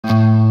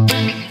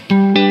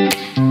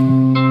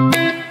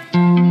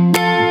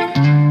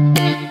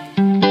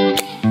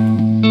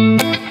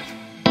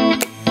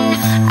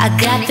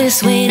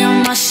this weight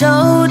on my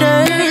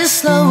shoulders,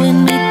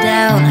 slowing me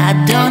down. I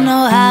don't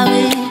know how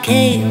it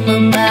came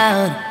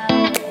about.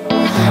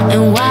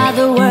 And while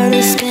the world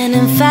is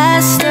spinning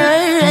faster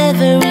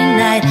every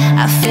night,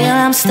 I feel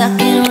I'm stuck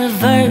in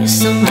reverse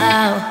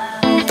somehow.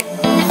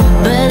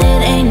 But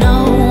it ain't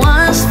no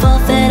one's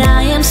fault that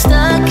I am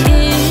stuck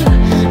here.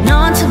 No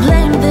one to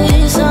blame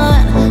this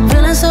on,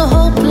 feeling so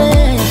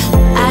hopeless.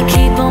 I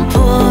keep on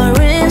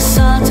pouring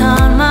salt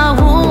on my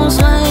wounds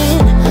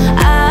when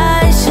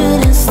I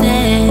shouldn't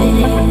stay.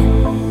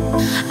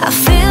 I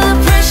feel the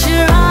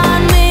pressure on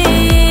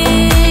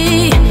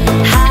me,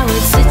 how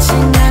it's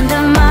itching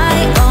under my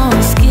own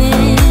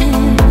skin.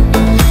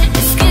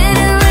 It's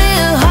getting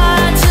real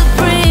hard to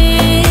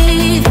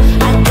breathe.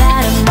 I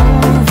gotta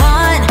move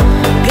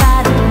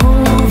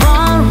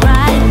on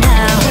right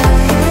now.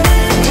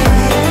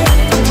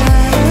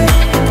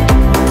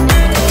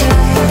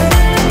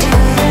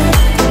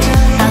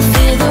 I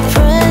feel the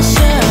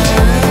pressure.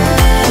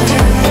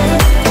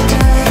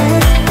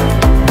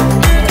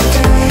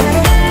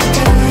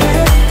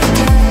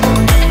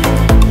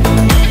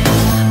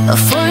 A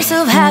force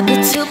of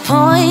habit to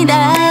point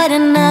at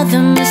another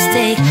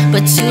mistake,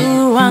 but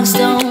two wrongs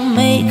don't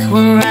make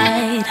one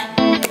right.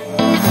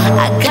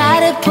 I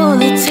gotta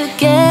pull it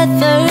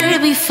together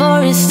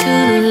before it's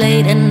too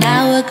late. An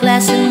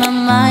hourglass in my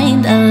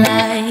mind, a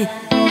light.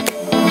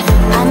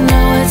 I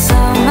know it's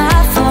all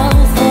my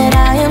fault that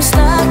I am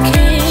stuck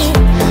here.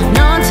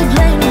 No one to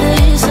blame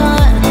this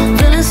on,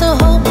 feeling so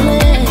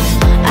hopeless.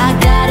 I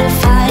gotta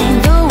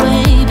find a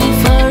way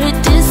before it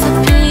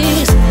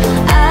disappears.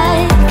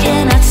 I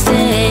cannot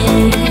stay.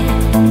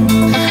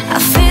 I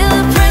feel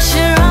the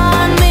pressure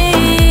on me,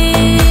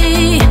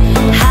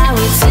 how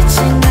it's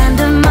itching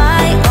under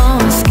my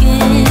own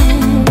skin.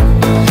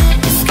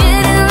 It's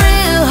getting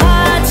real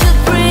hard to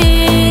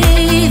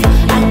breathe.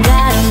 I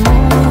gotta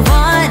move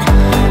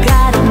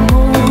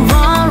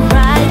on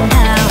right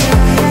now.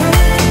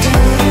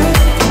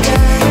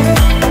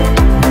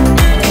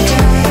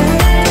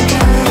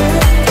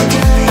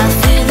 I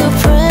feel the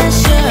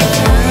pressure.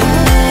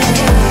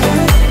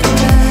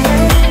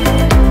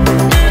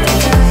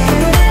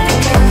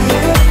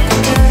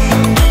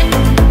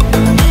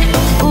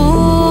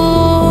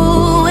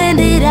 Ooh, when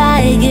did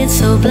I get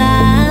so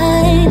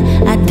blind?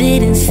 I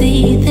didn't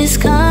see this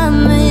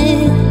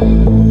coming.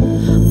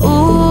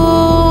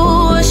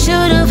 Ooh, I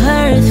should have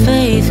heard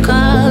faith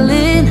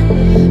calling,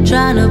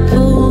 trying to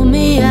pull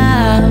me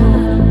out.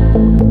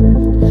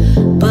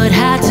 But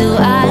how do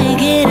I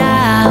get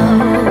out?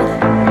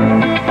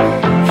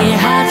 Yeah,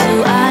 how do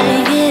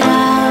I get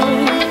out?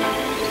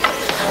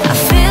 I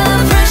feel the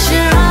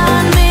pressure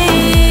on me,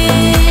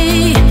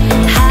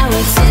 how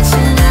it's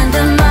itching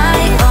under my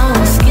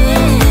own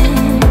skin.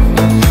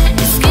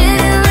 It's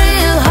getting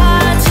real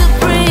hard to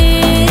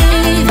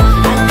breathe.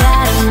 I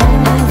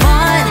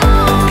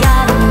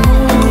gotta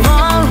move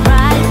on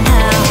right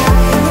now.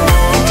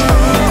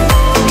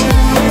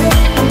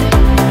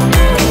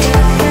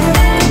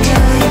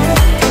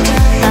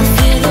 I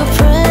feel the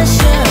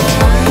pressure.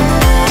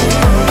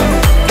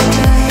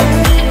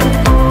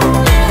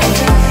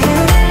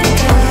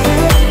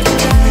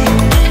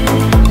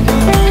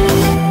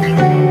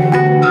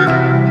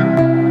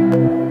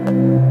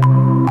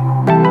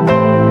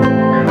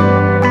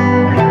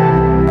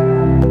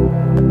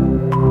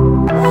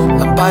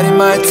 I'm biding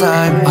my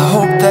time, I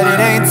hope that it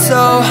ain't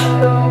so.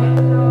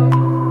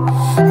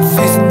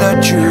 Facing the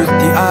truth,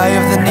 the eye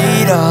of the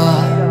needle.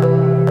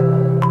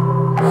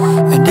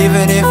 And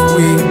even if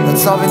we're not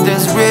solving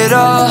this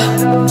riddle,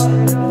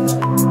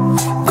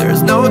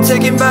 there's no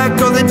taking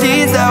back all the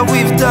deeds that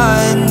we've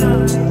done.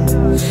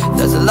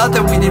 There's a lot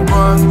that we did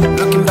wrong,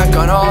 looking back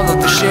on all of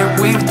the shit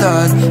we've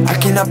done. I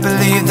cannot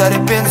believe that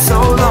it's been so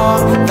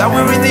long, that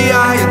we're in the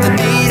eye of the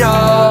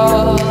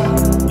needle.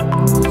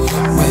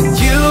 When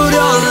you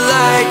don't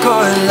like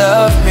or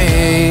love me,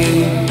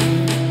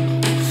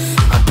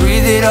 I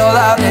breathe it all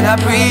out and I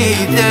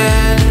breathe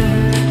in.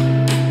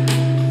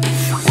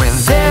 When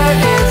there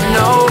is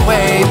no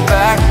way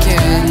back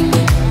in,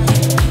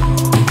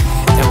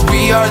 and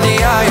we are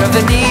the eye of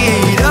the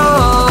needle.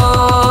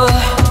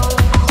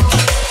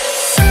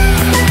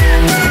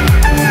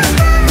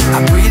 I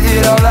breathe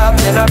it all out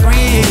and I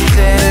breathe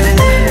in.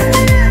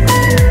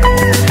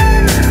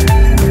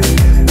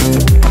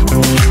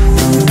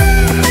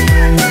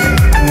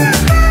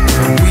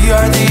 We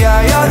are the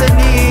eye of the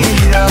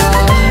needle.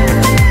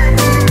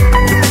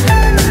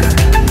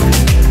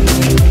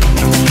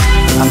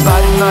 I'm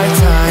biding my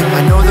time,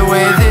 I know the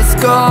way this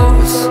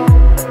goes.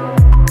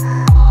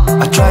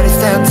 I try to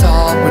stand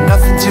tall with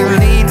nothing to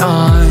lean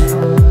on.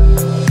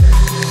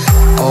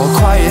 All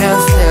quiet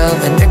and still,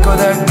 an echo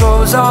that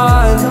goes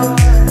on.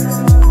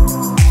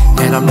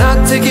 And I'm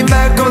not taking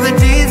back all the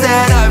deeds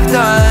that I've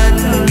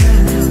done.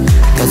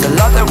 There's a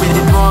lot that we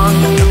did wrong,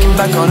 looking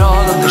back on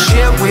all of the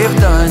shit we've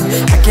done.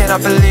 I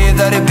cannot believe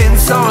that it's been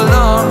so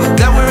long,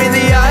 that we're in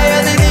the eye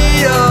of the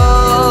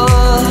needle.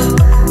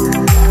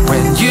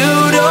 When you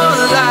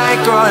don't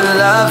like or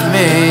love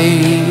me,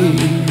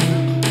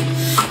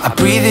 I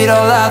breathe it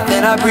all out,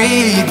 then I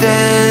breathe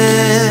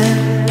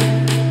in.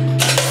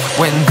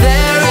 when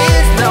there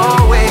is no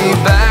way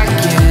back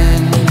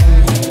in.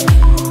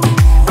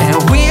 And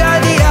we are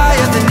the eye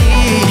of the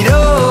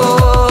needle.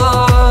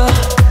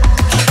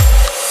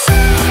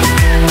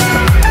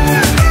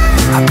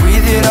 I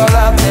breathe it all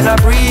out, then I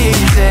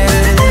breathe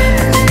in.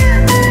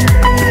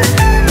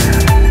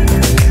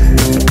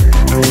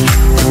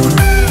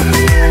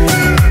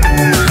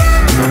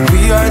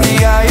 We are the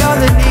eye of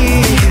the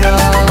needle.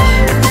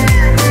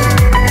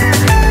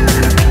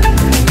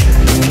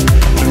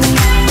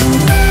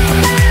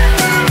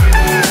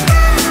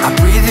 I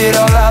breathe it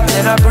all out,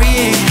 then I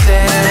breathe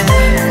in.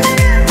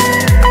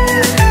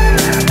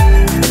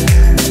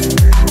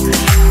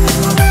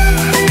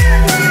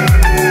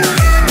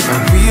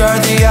 And we are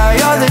the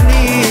eye of the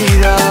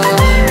needle.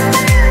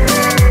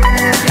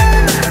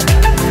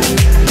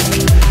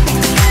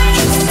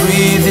 Just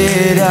breathe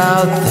it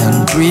out, then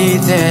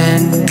breathe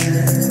in.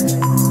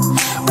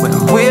 When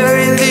we're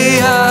in the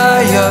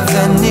eye of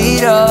the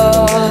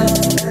needle.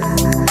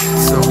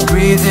 So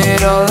breathe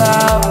it all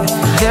out,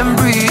 then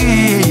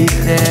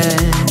breathe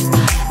in.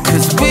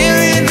 'Cause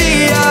we're in the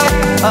eye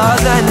of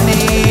the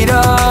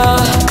needle.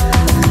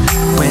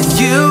 When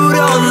you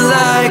don't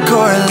like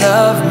or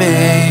love me,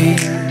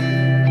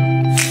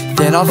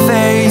 then I'll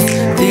face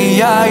the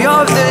eye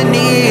of the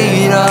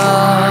needle.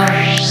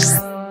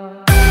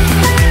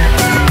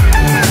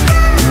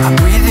 I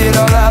breathe it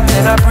all out,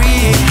 then I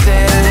breathe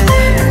in.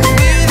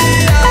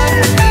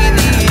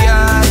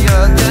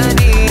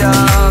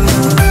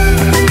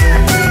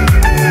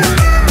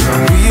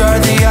 We are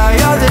the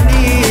eye of the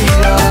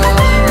needle.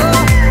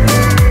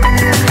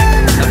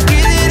 I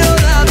breathe it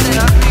all out, then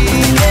I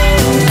breathe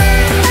in.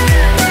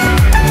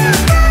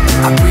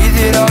 I breathe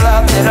it all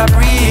out, then I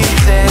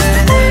breathe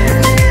in.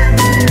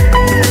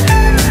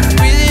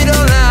 Breathe it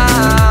all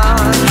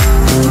out.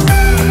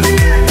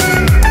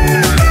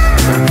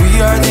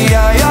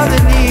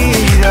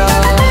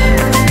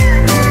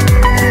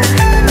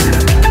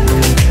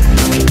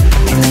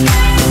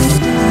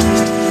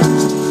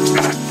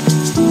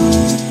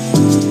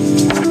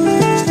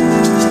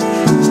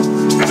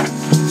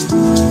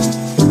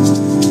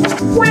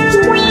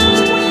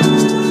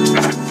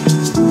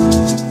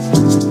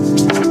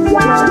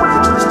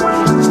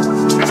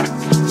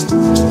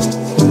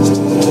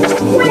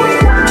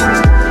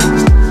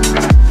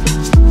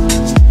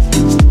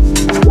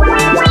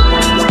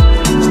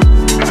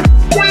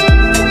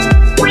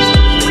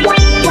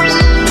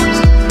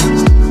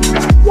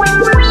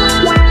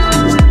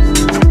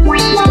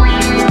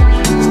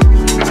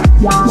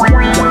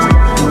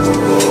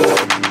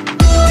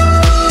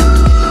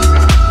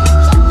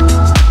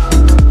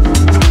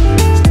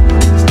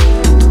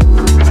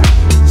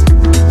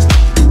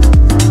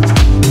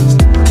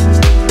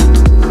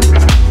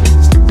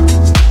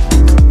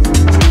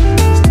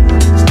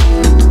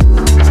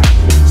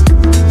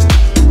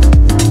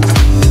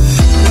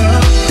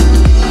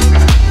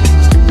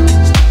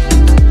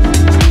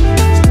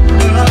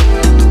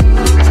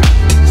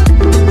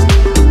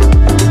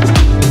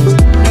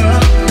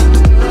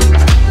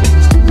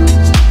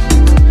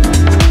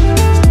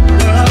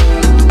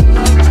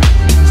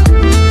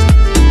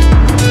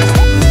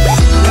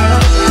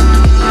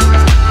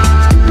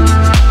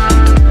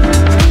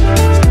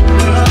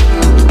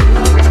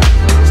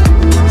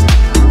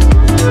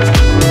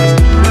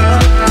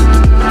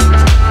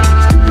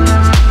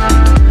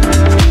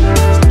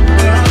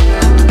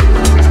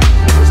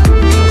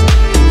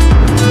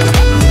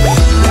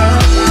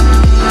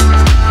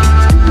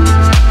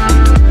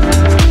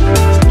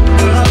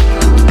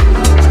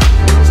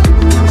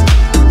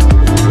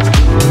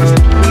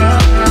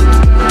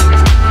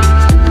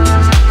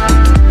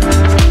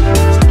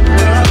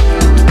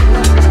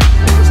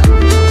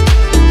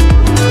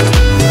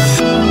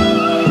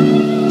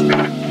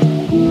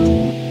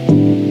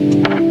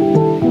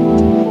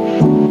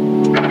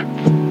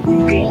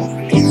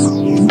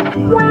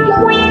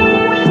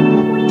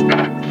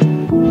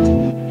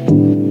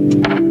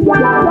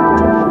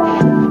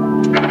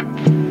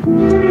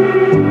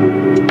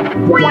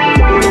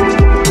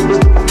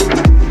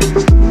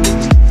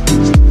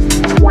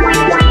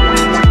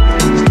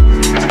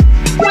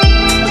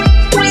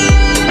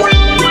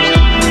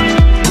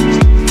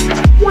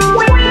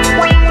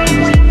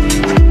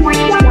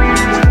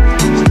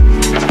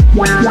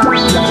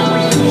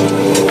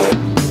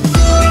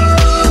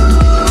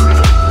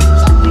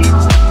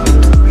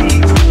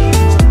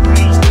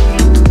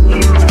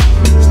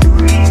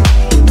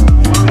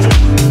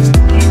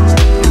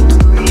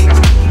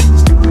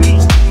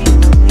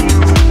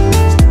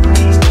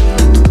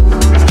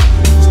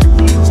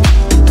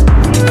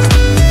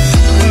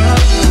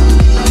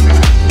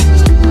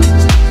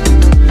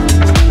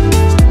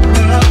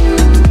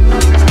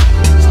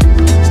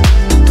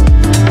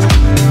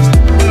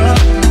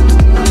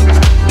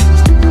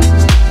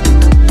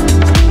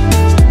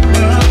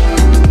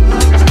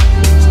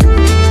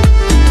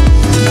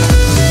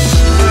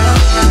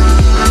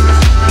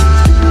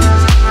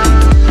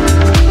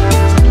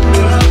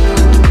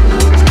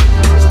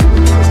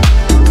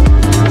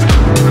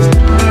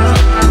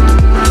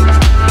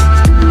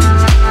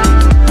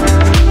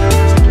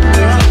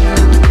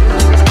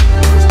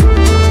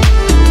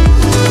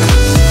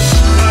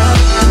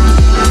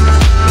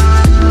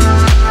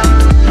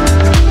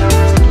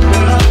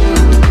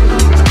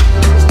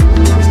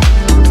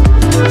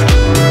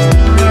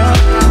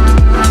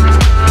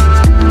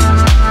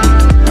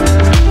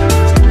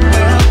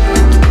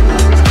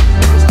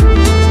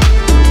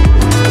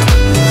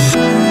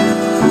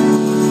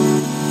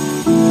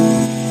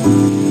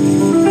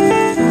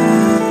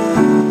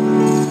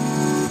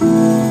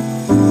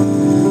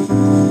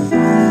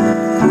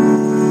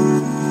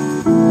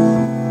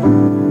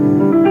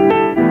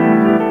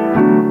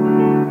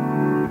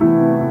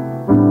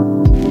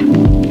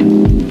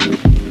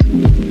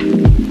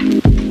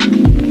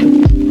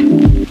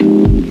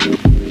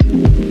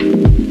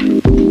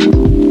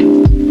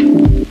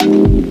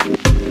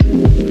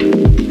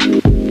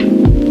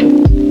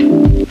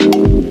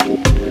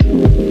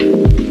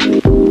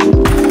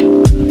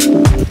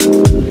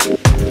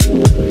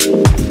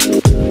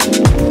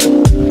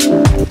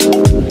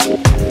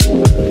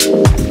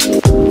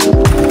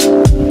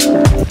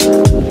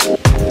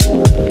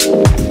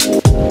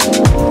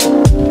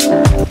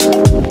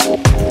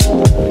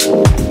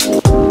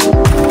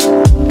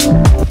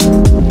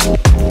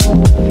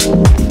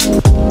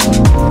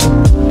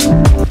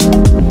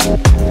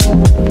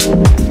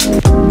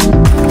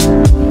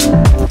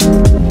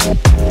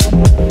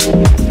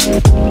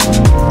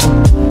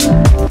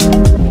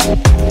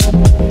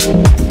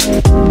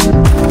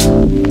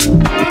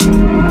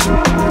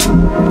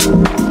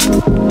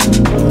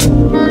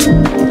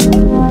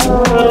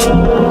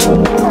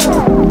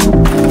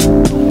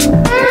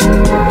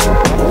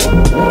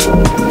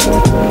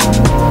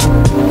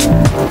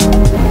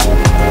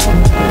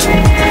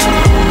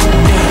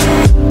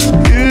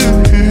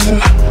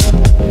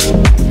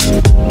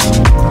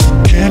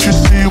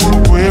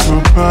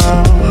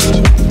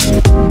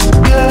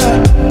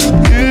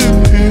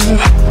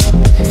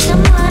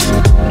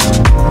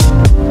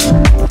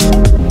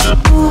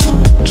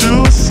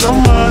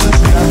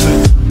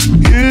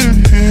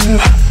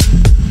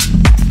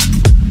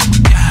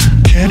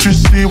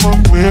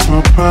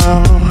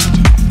 about.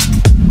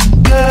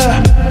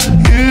 Yeah,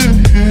 you.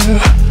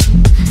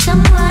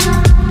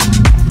 Someone.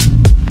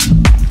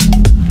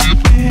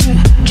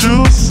 To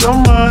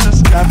someone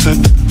that's got the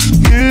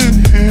you.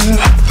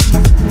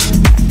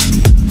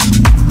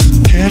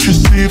 Can't you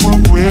see what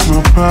we're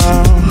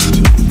about?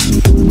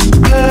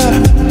 Yeah,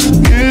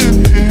 you.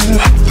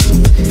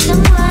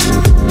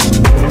 Someone.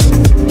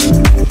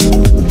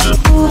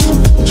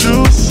 To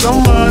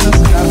someone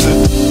that's got the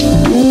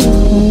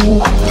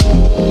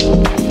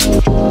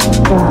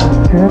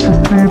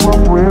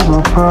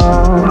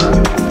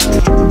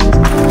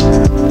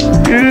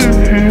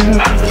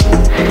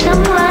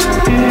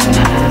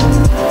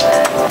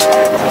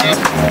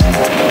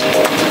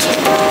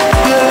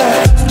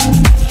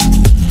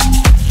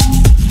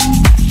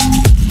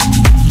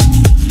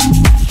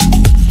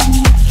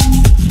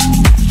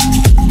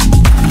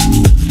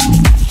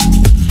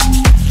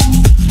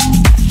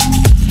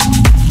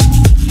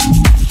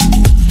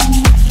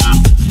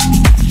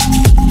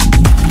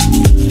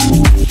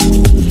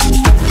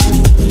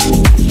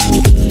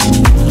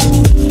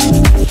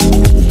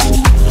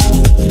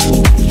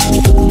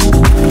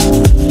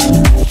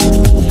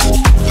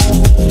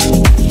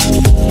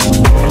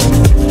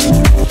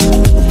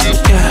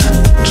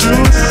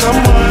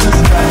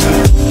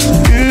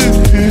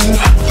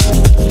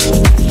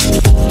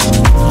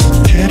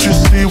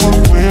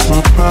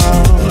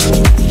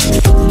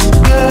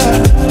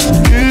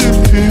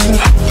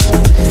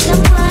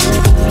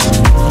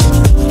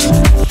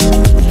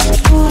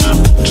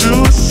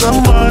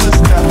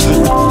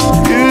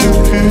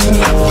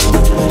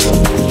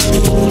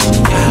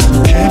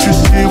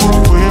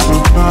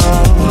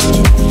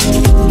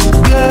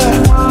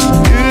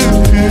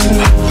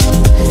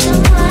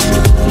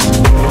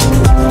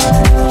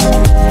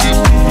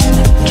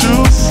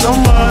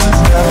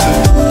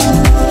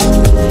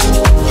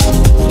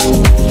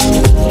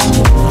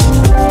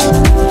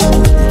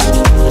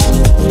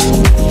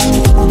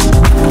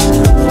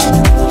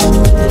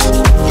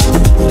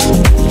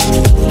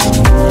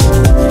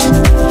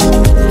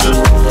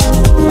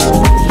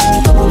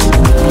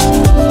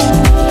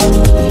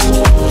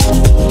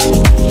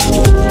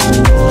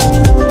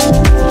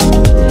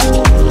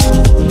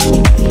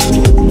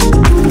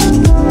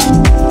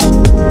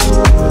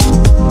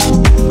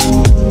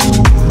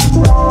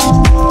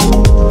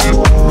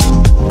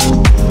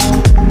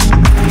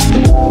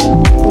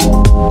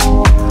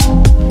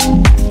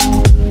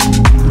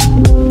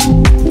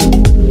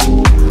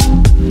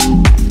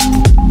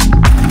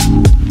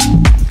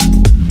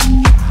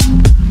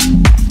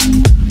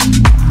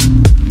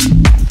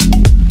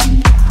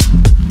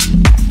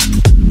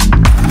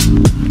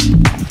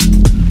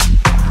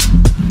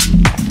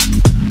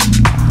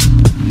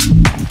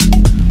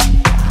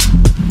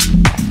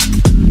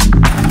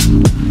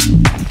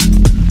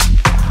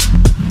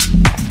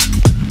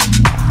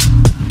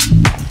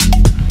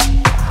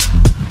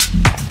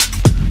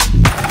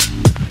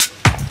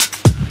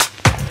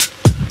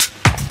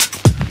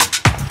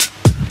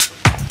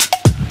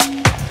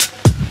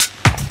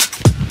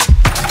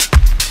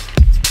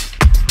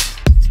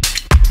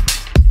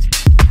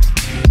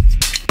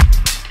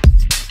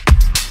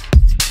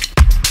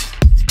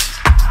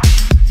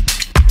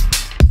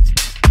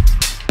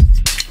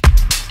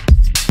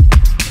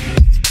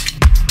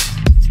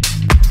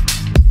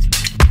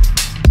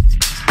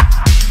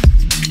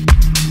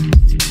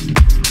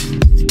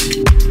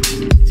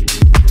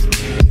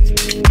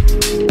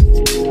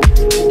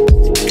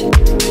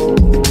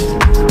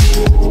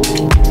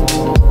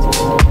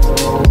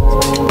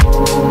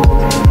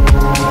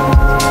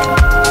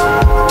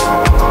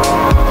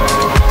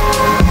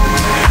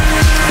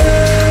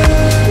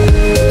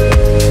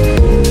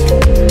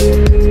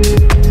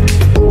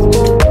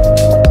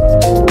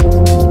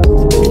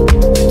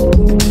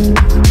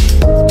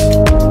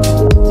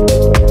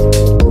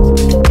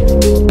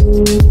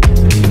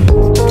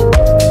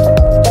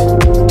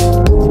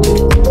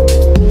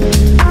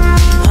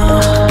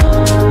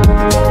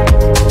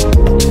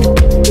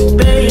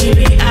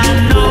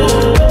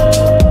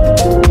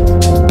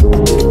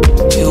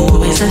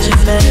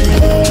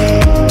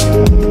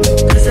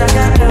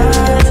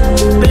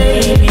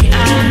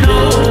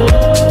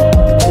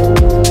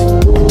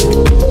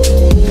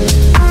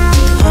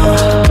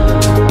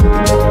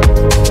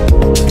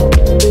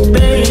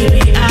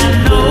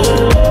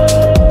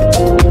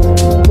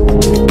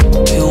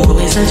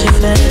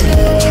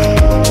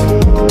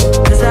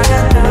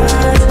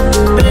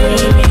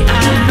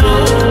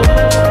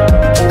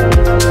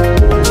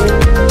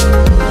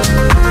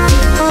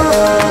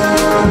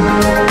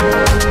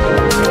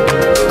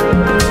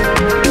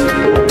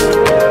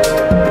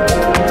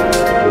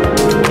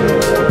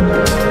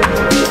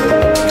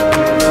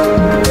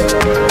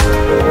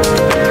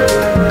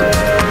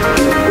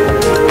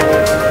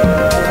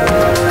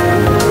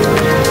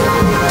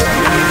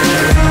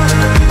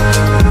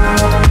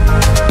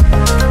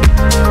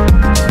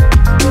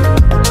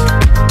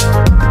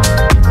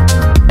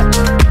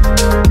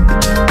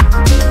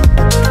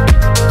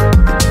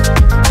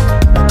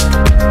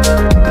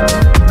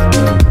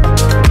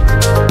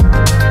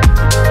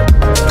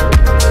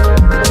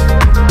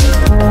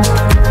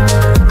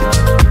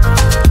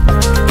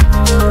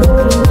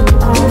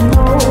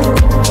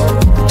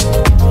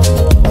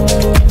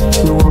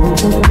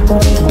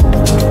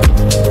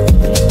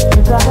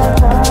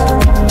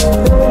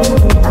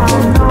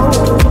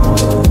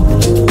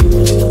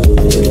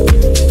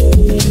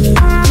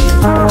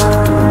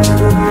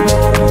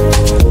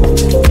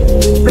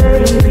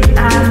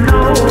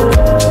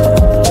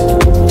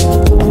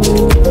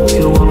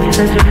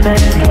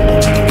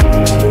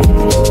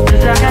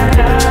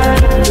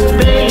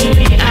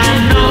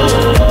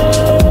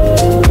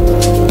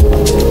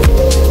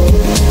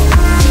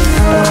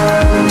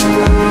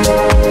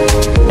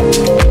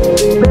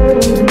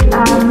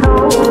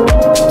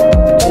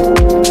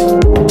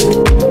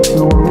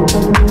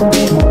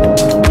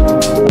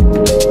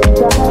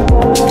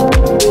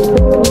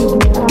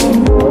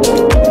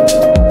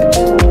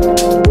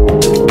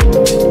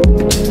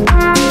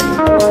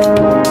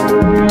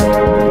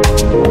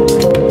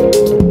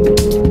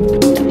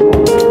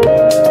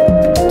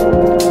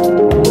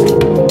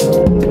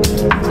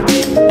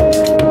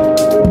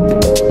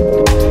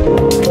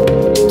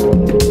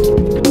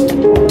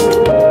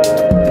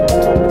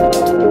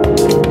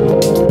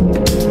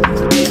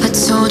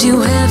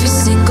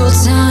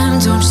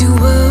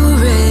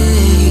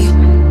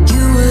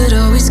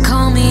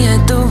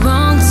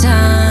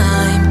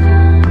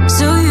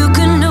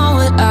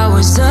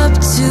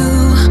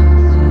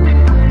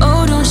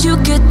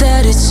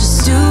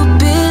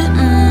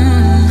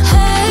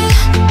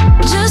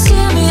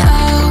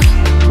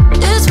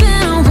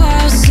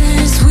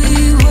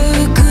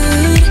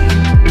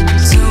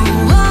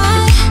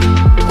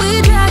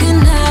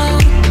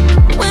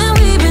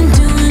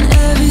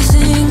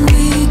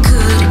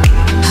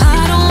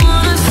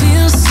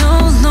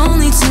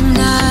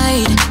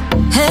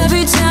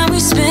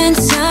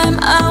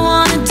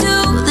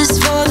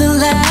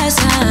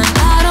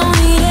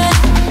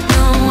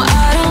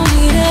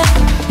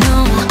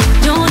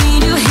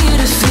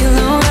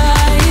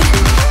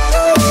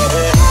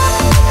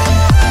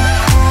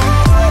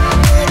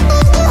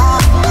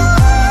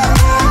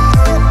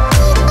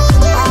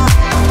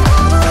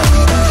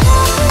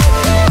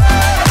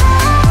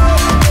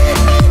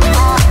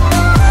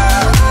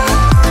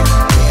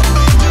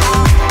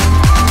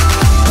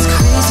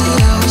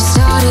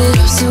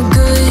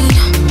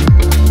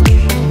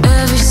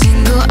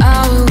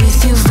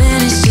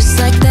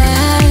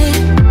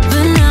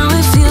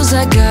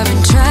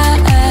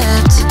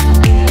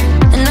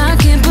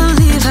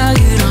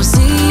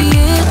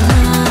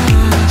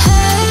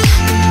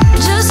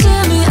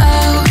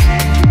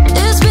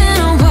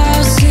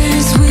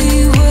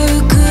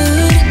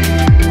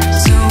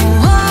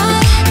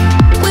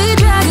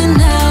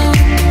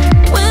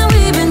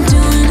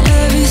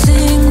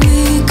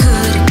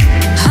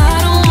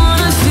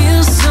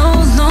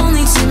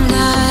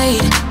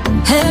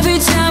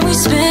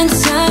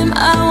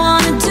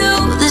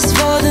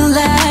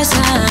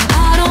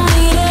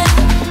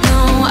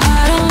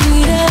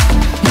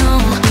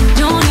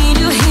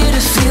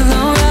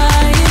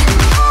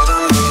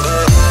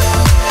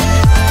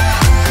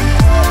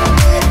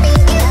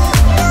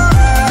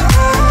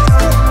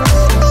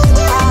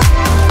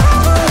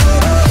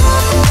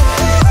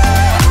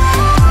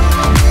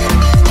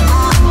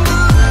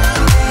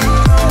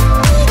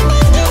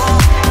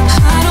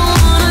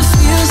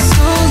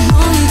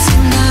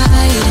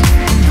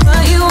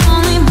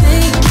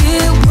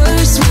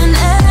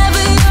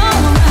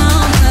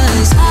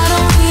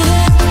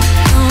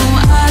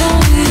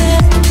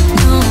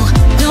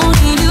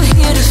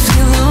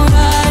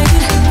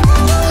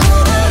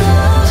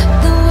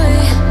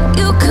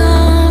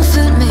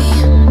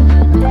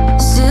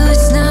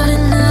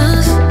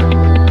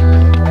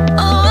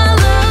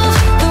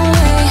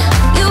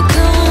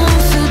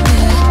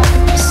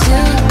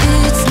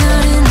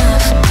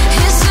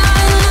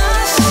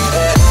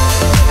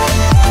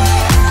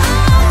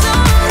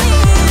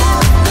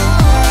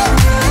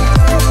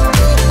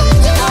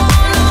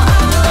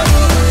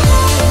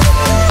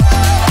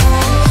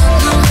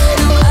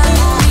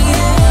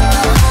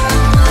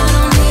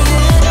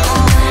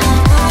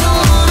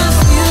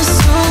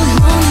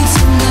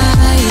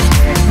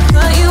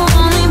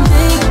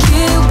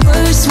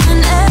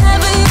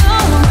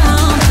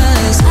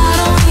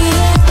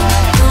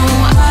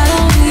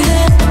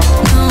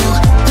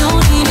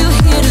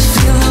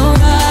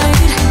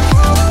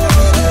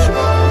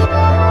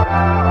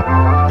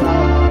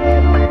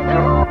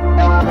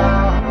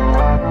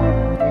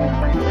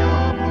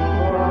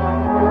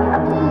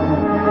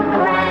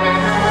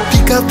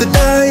the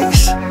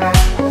dice,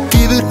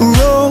 give it a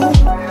roll.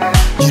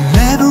 You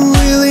never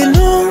really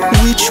know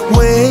which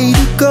way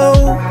to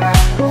go.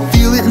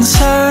 Feel it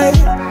inside,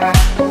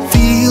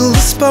 feel the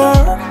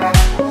spark,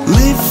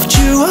 lift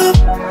you up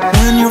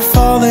when you're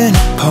falling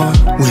apart.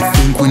 We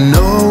think we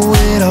know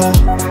it all,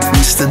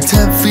 we stand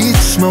 10 feet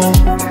small,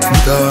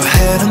 with our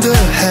head under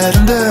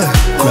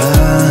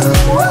ground.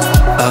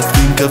 I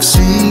think I've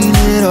seen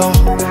it all,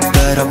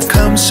 that I've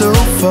come so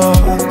far,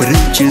 but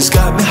it just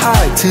got me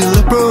high till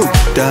I broke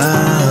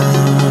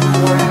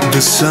down.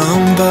 Does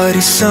somebody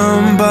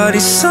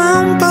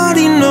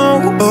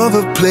know of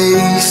a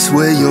place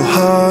where your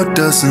heart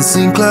doesn't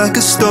sink like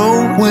a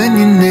stone when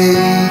you're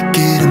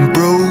naked and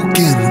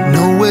broken with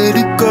nowhere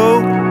to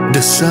go?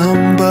 Does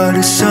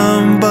somebody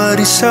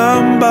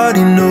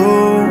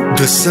know?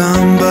 Does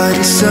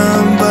somebody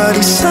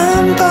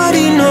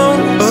know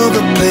of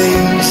a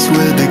place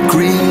where the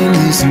green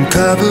isn't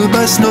covered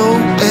by snow?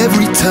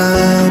 Every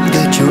time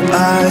that your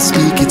eyes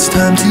speak, it's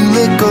time to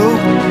let go.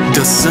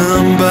 Does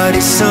somebody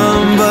know?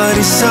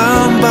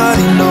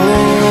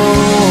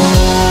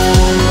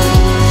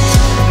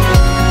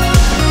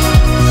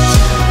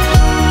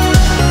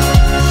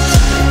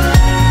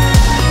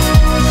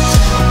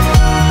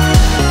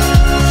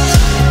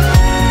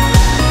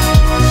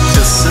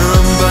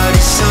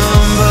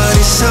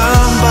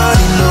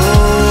 Somebody know.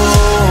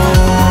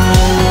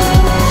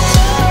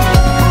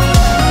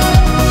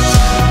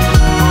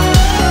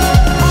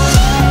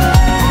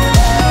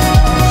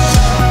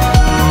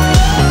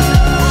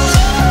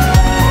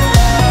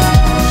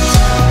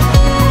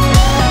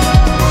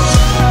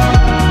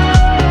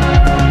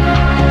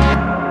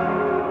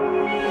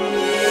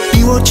 Be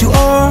what you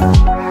are,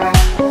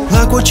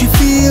 like what you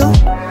feel.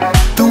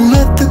 Don't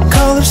let the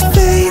colors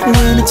fade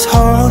when it's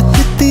hard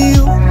to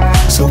deal.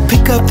 So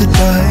pick up the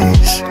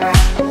dice,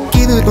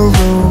 give it a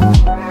roll.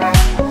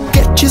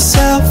 Get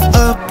yourself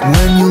up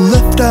when you're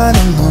left out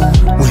alone.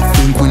 We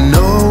think we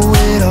know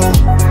it all,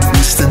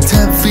 we stand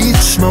 10 feet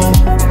small,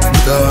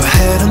 with our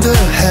head under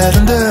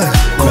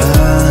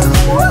ground.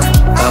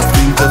 I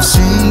think I've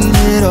seen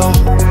it all,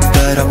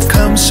 that I've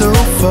come so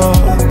far,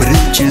 but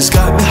it just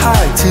got me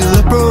high till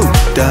I broke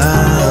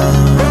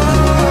down.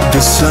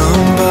 Does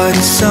somebody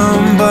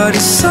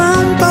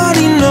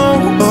know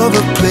of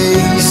a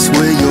place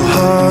where your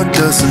heart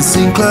doesn't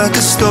sink like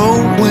a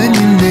stone when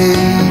you're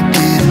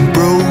naked and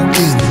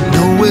broken,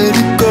 nowhere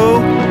to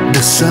go?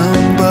 Does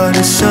somebody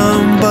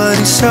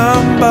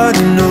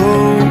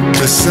know?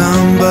 Does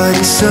somebody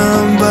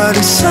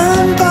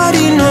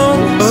know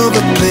of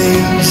a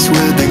place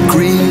where the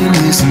green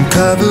isn't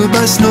covered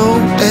by snow?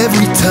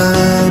 Every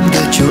time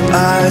that your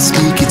eyes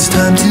speak, it's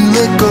time to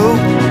let go.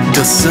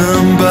 Does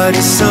somebody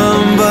know?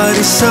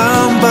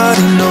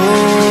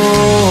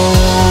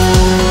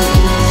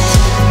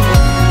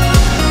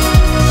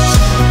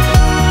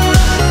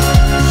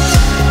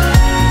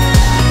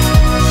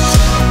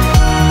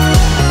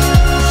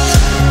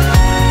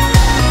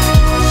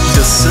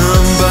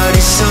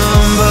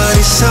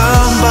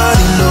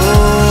 Somebody know.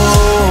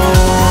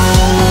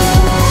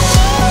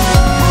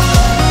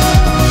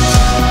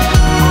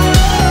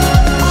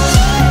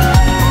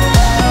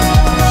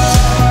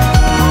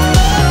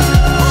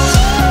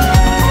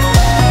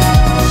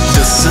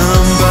 Does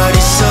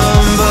somebody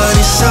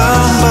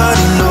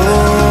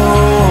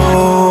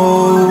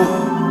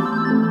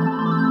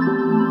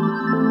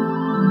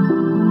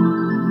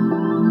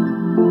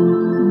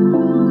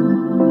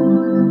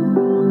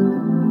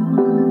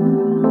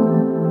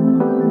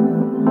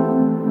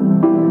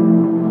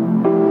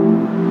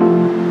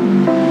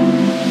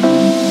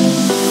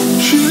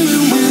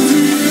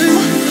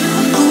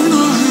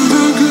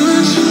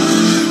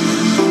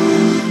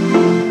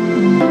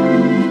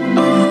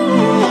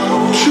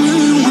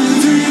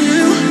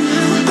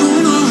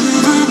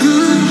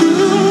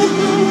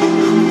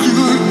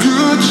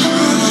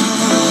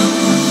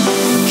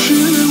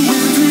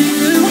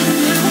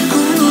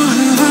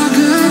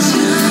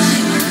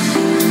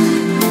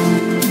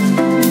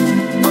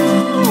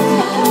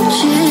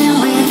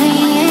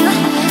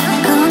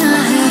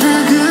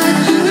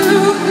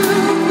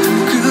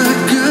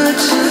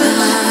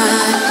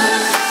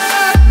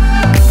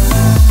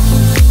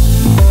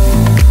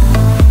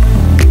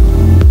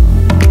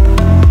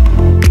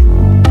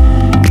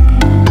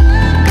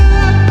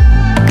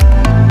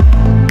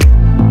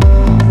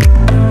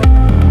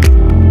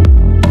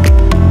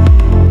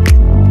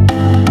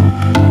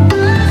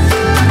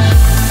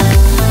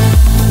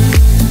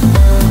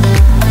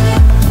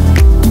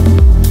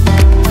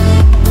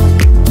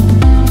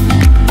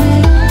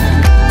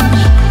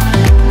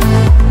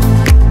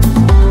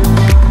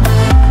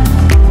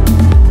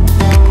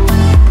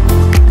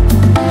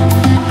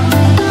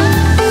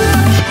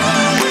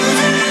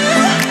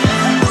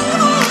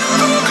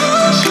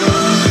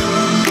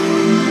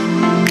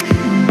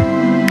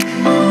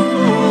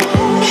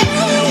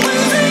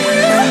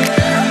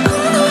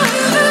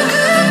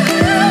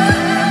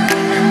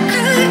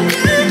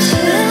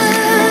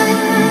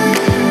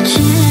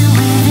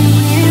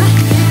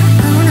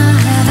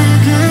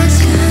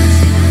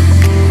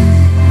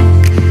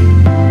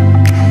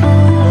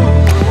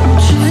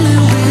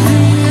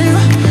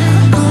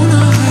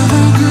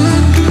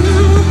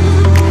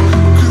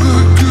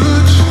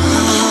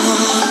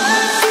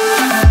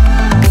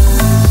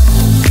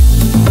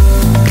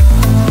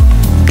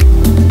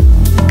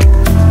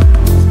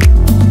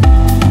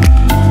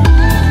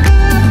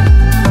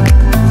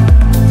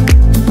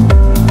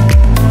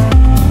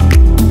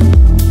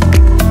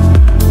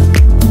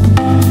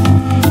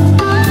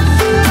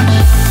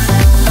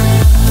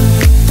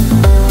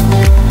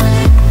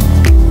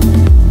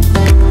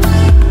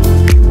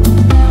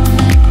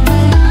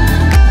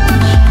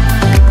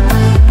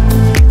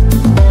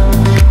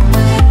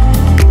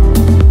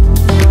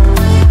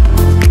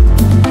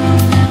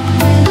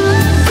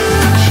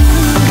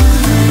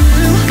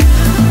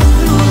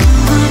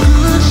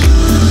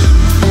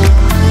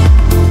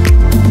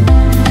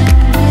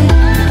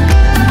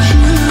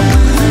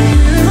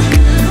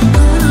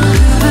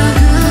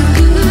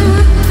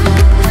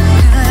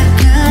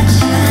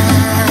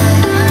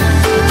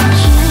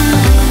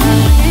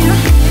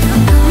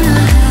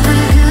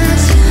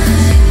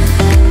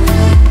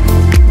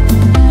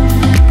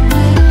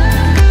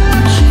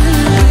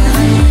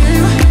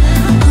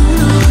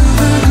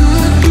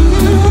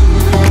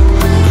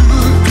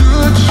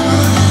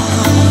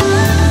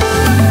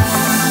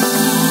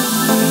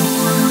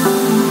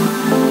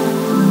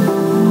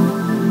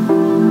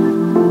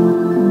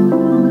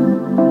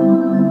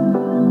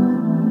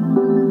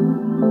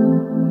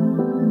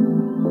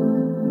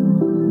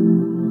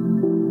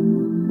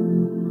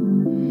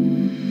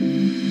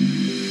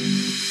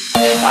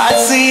I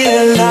see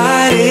the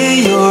light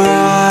in your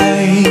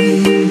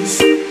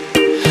eyes.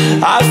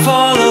 I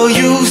follow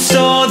you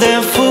so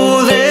damn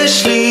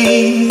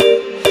foolishly.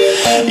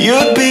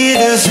 You'd be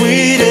the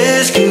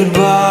sweetest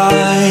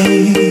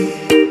goodbye.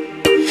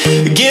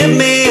 Give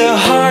me a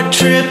heart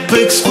trip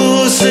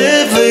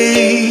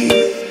exclusively.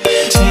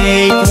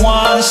 Take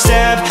one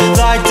step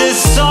like the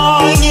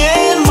song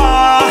in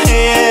my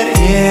head.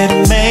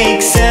 It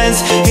makes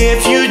sense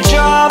if you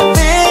jump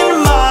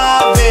in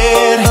my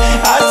bed.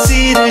 I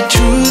see the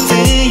truth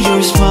in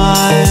your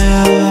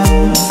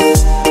smile.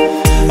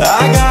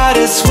 I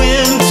gotta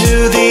swim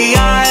to the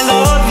I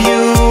love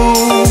you.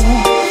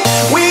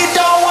 We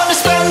don't wanna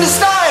spend this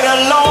night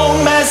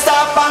alone. Messed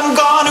up, I'm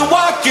gonna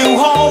walk you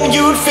home.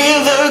 You'd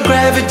feel the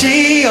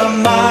gravity of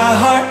my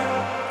heart.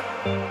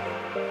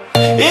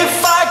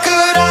 If I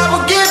could, I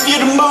would give you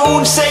the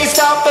moon. Say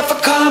stop if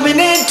I'm coming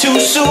in too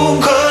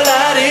soon.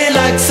 Colliding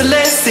like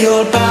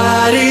celestial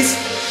bodies.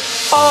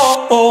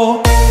 Oh,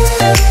 oh.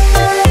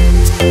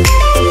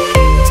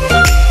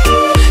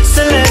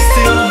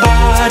 Celestial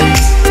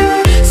bodies.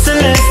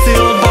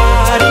 Celestial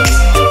bodies.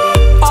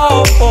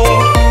 Oh, oh.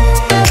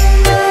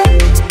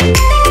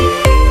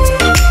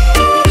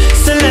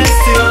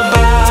 Celestial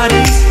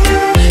bodies.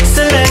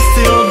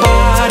 Celestial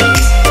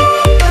bodies.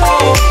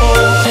 Oh,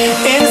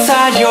 oh.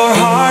 Inside your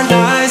heart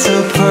lies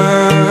a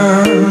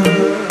pearl.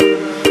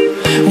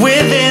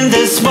 Within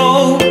the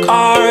smoke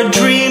our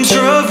dreams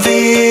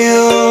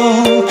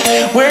reveal.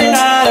 We're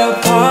not a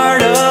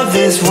part of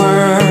this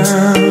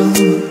world.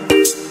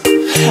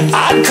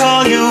 I'd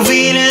call you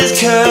Venus,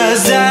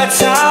 cause that's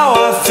how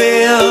I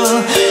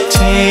feel.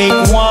 Take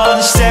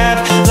one step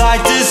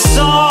like the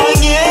song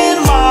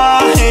in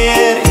my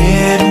head.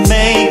 It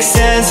makes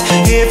sense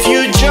if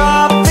you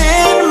jump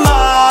in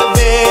my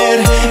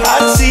bed.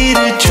 I see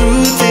the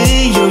truth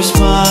in your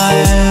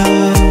smile.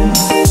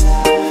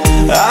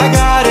 I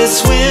gotta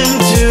swim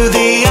to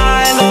the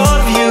I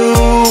love you.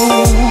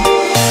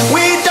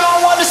 We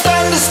don't wanna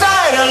spend this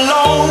night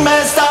alone.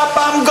 Messed up,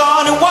 I'm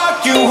gonna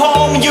walk you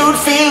home. You'd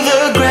feel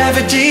the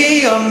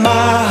gravity of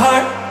my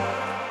heart.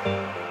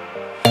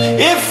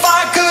 If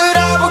I could,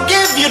 I would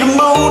give you the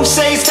moon.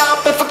 Say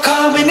stop if I'm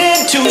coming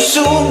in too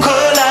soon.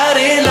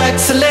 Colliding like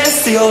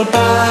celestial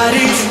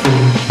bodies.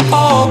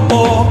 Oh,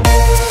 oh.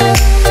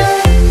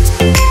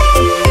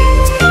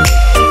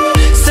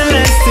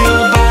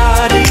 Celestial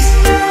bodies.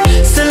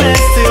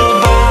 Celestial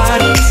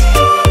bodies.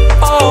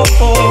 Oh,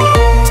 oh.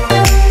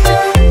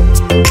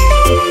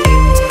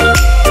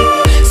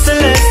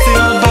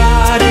 Celestial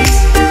bodies.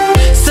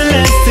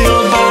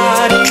 Celestial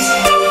bodies.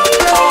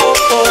 Oh,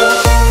 oh.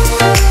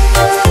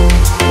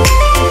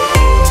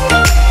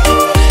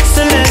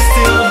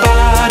 Celestial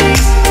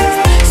bodies.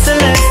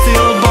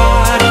 Celestial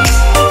bodies.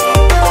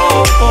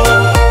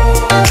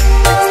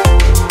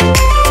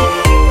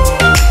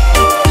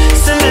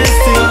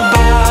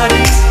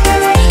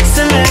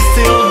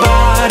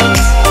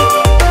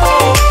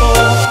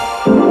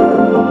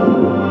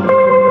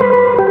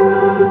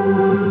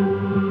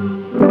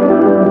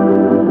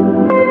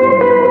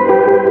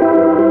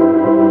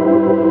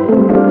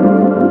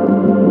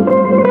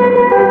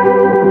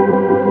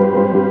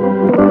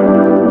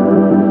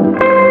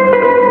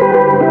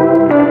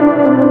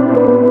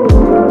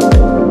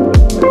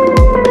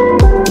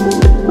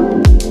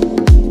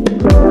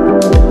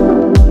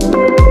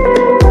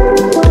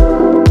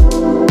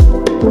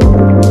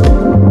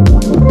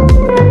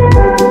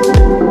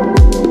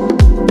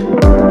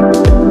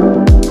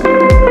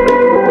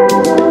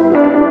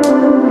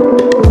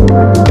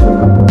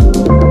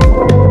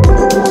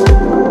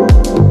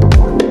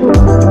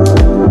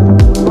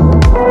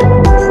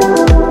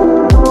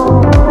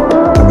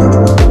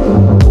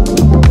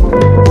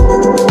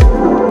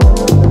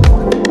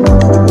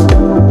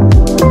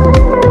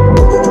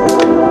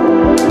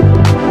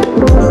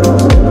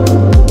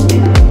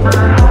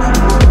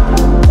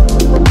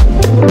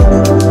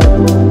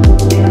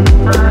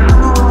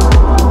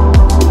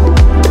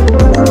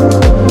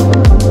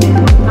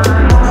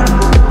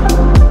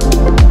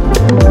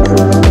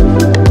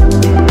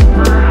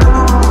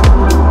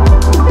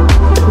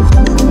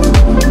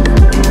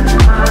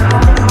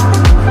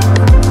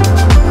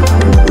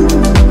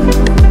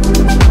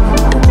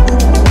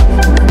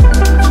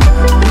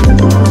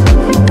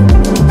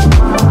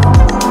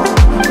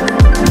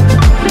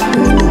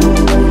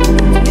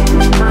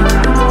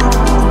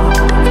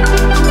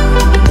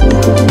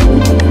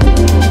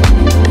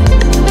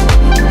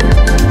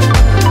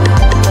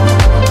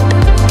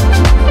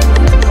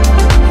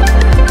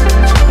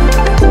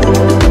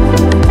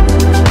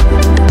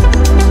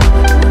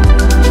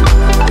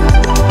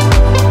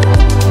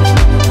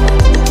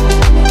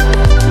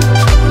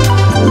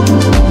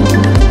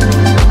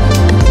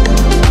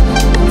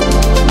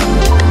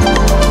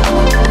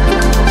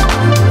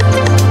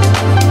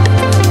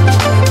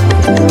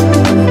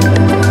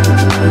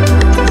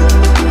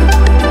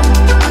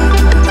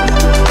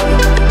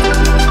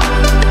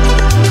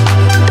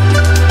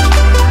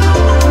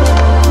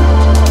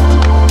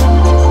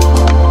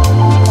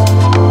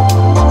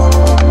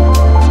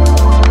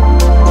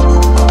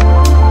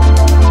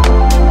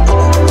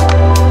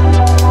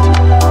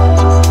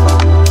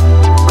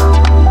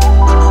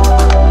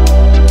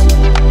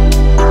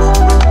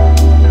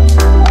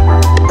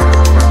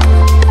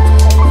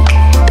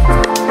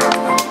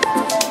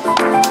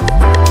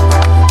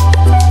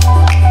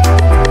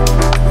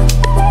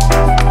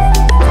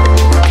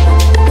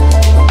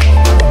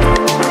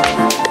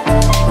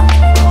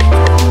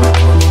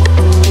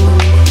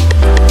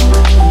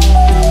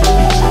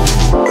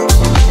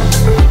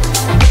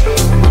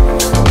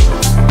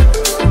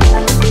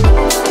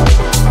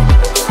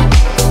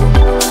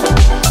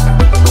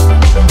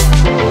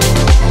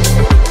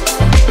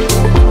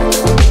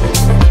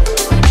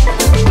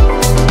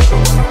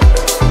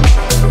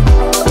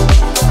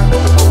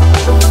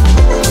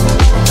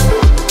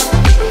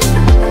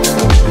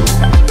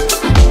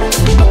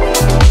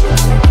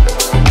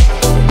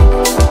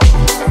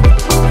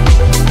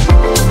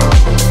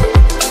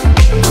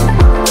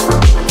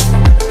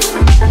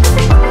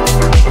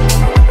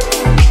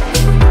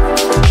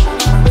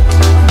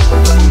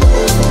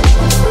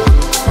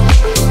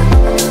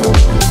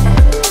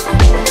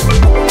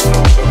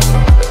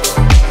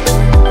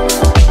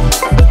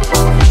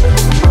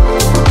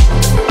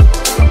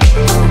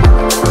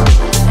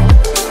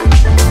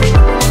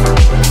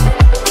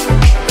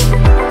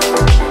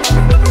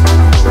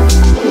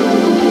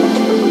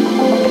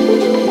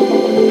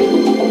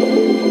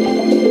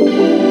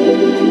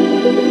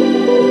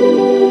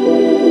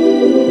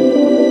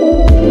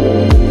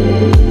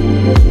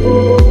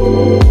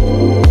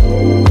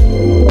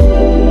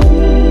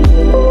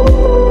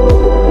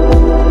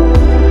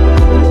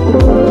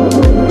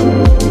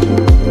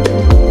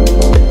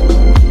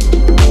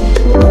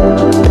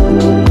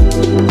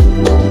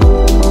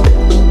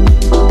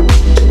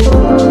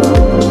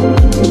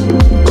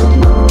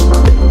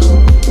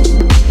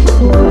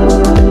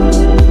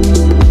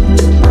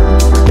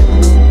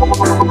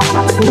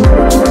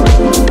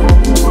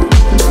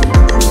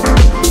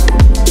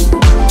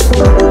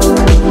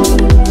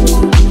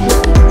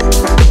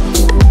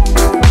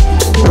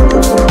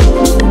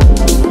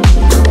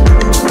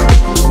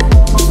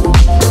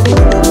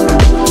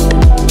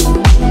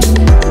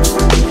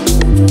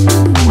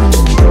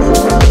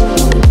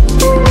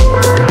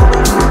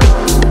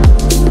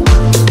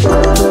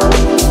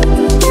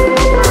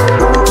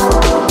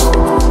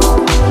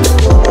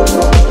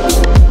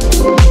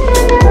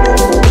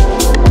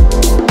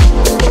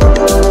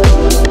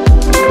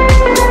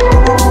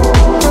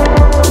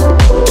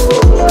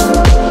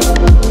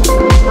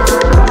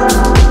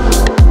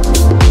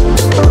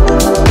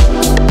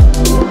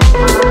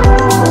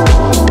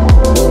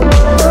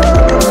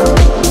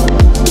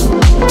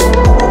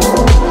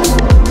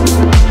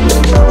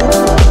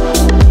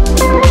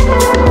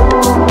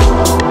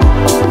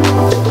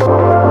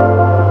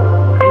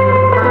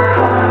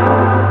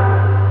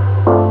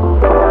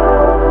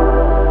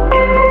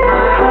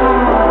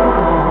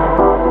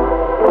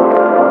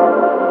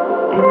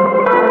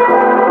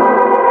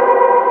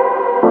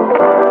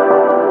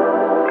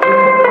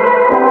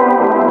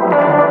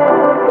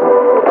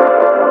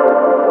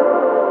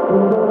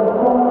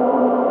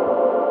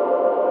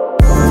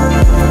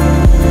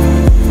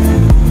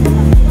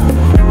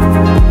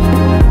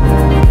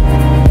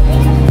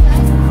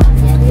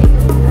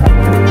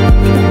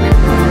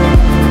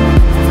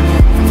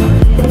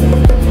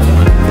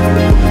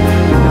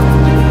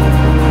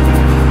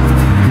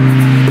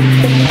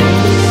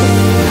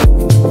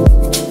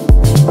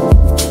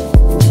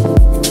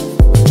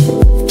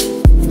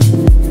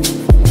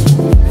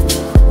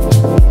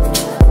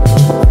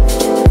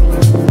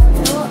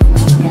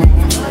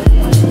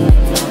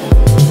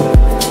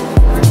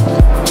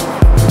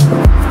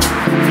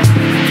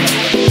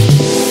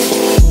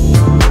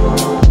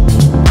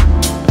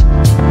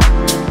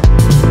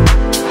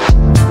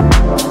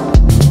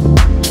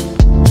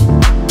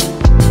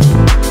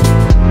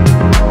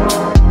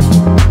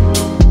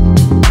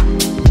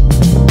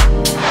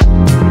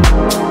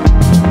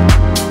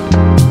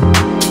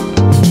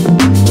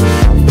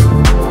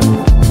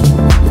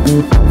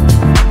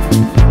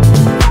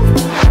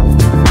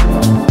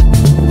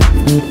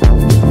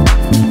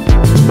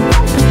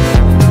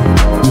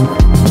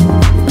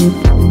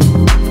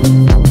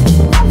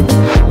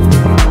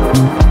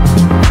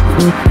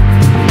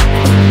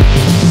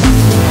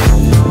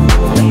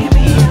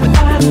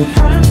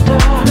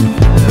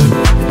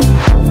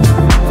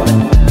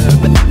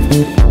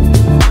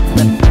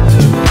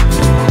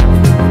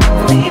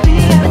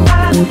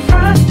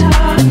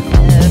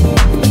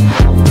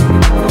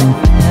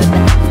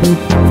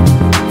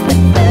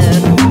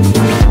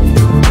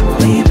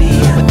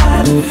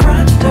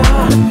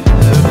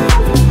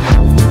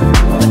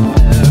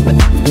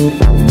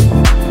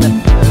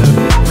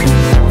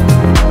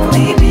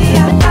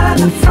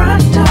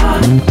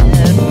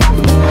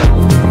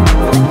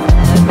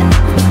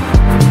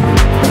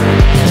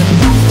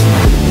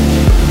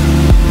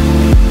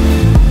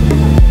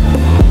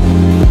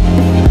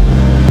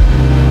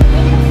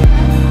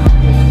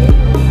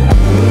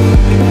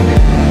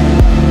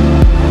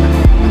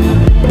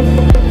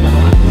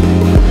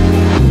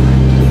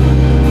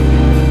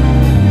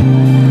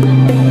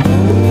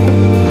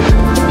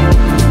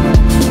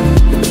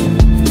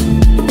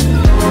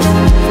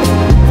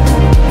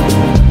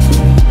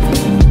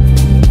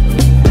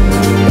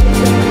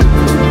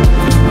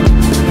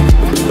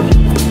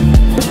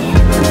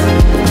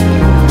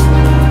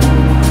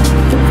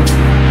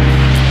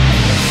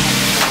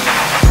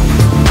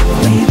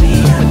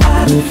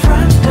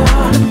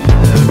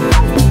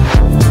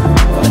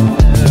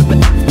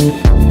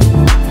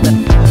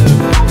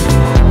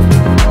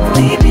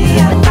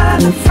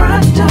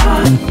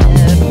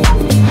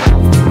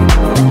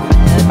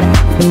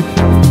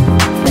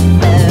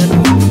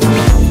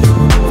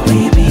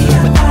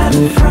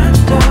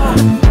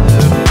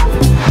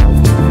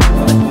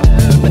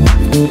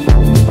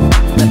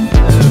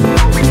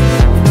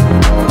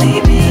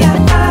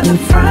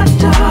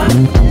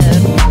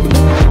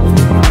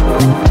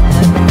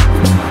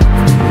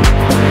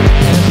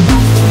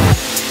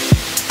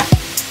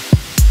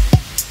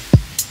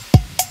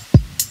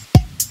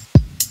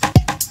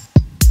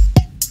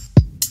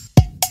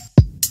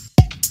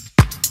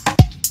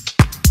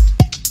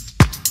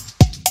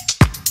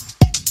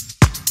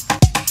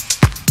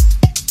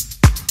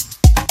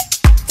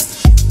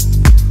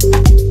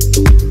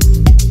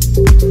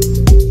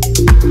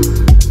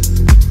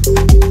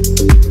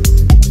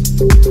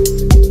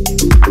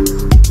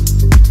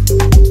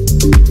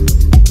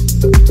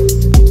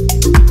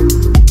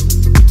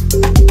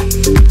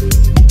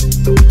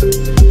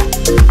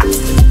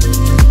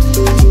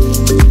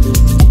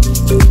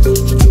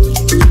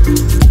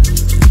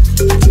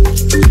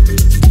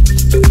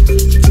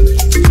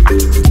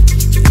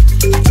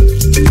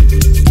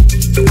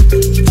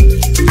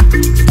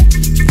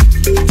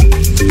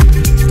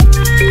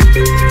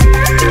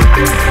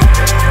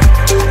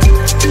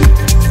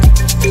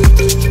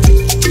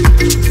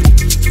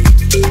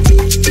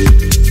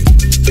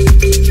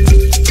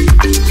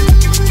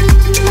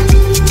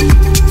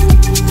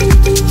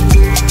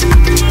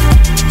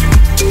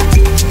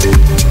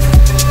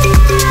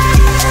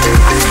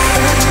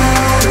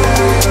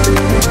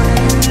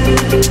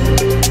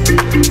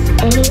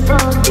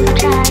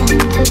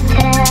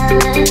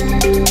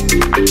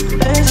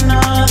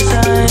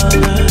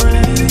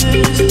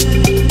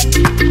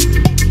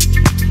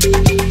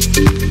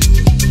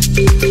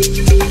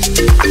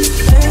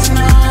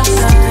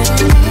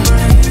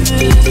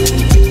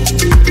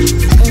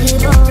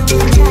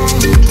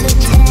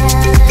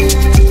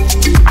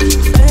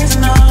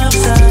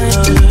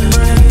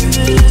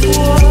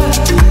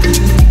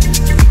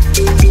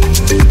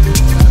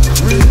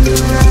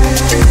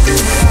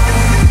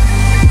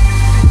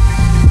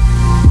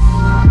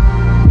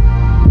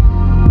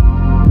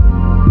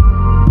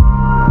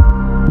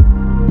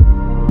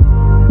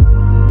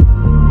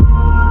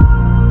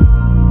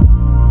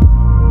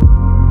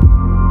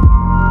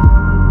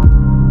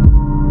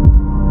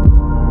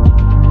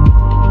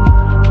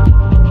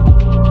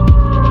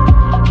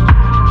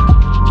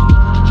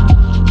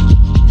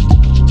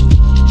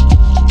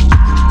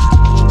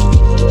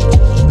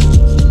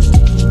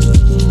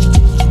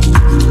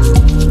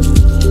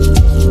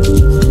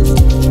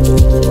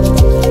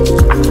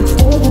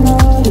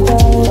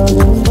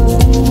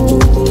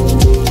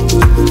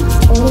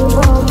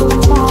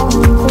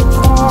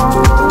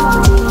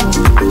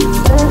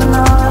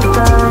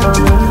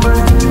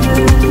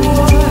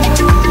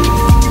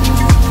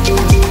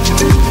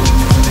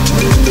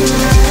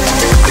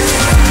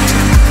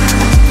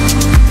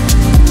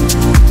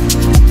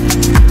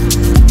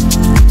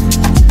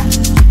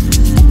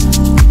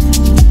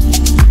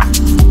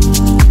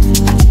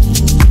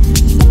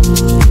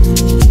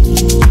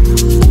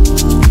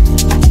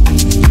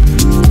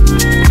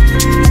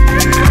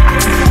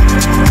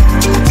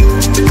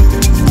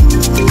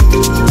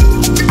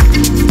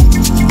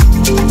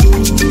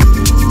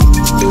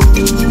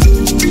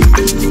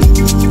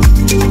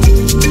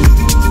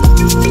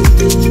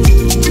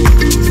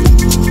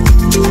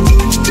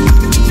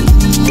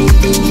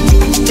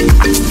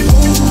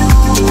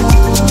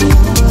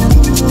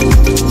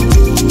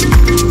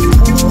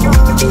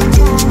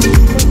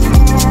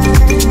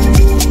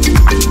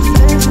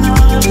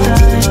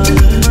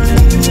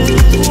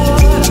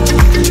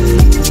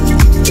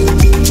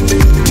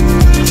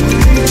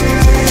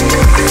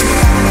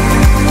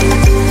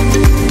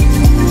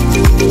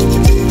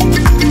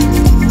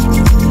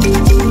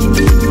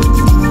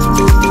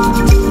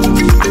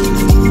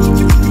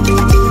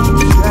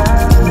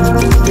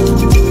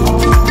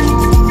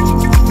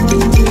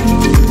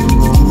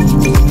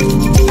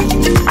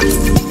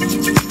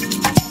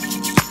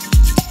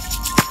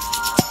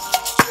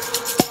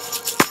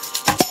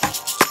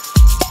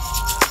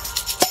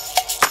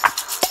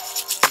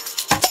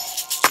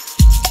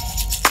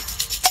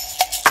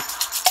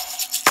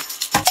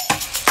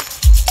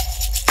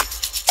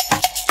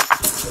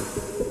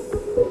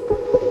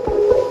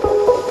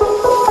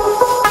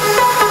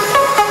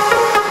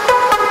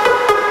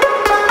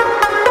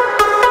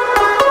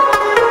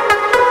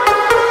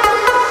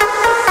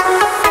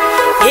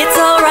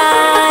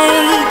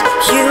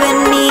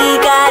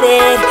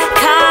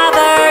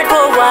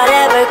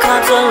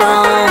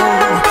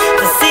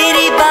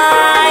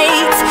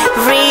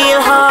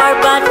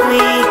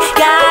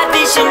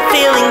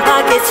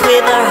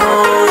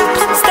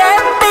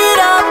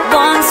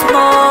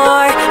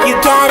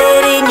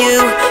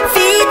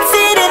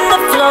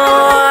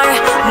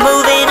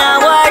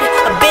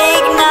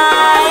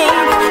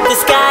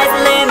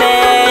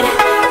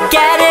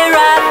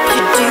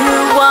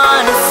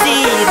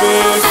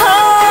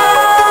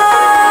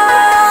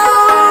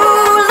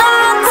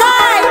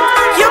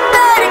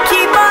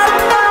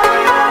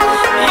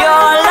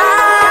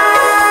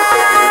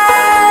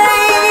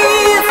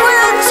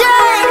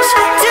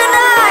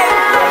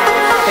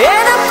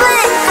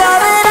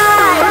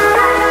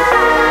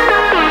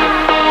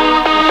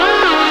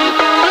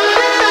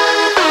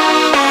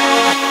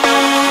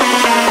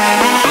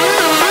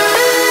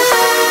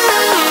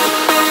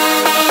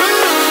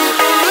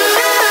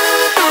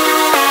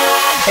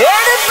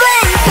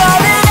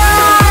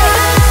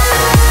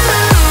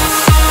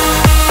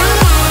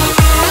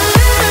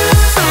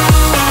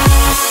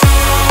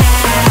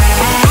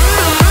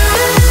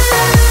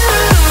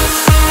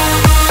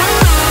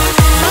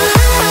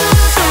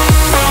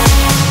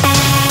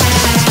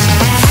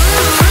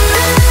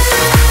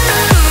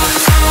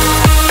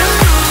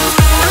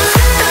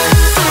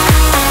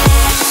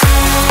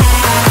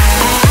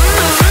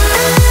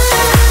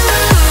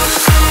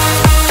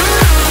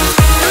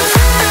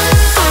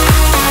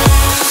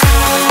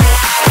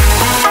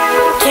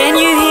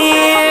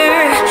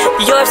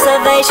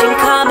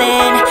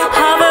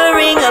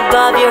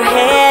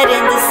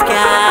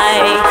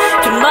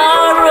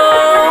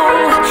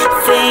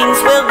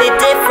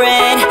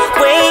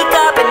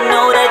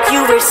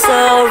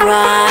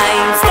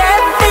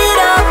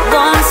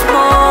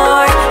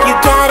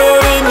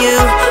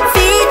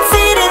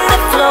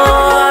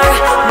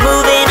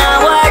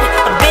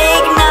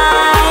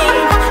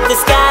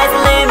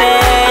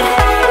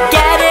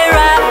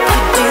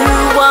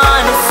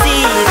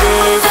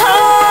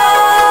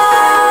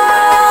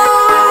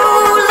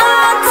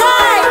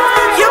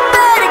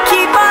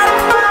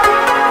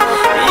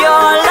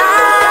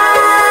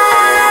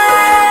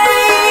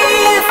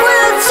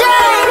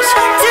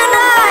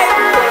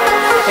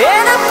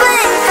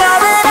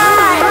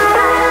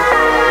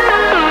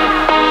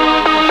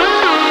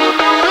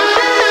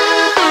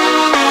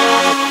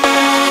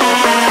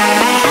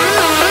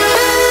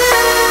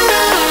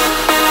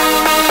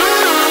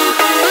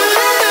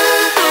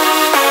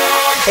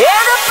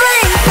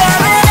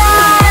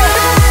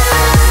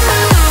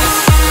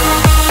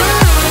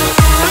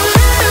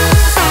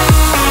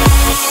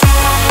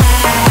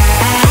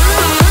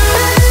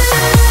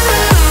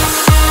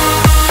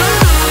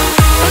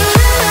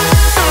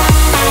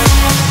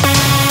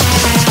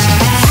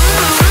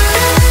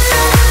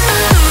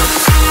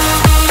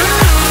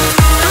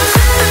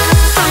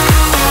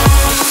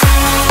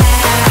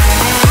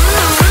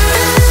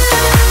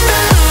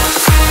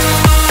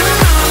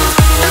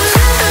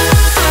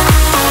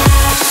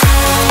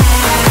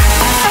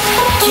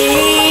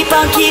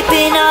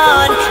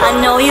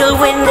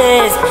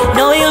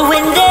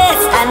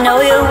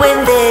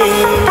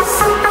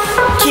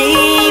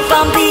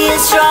 being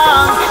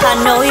strong. I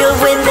know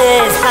you'll win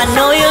this. I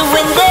know you'll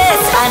win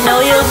this. I know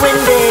you'll win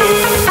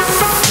this.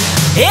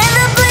 In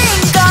the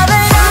blink of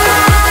an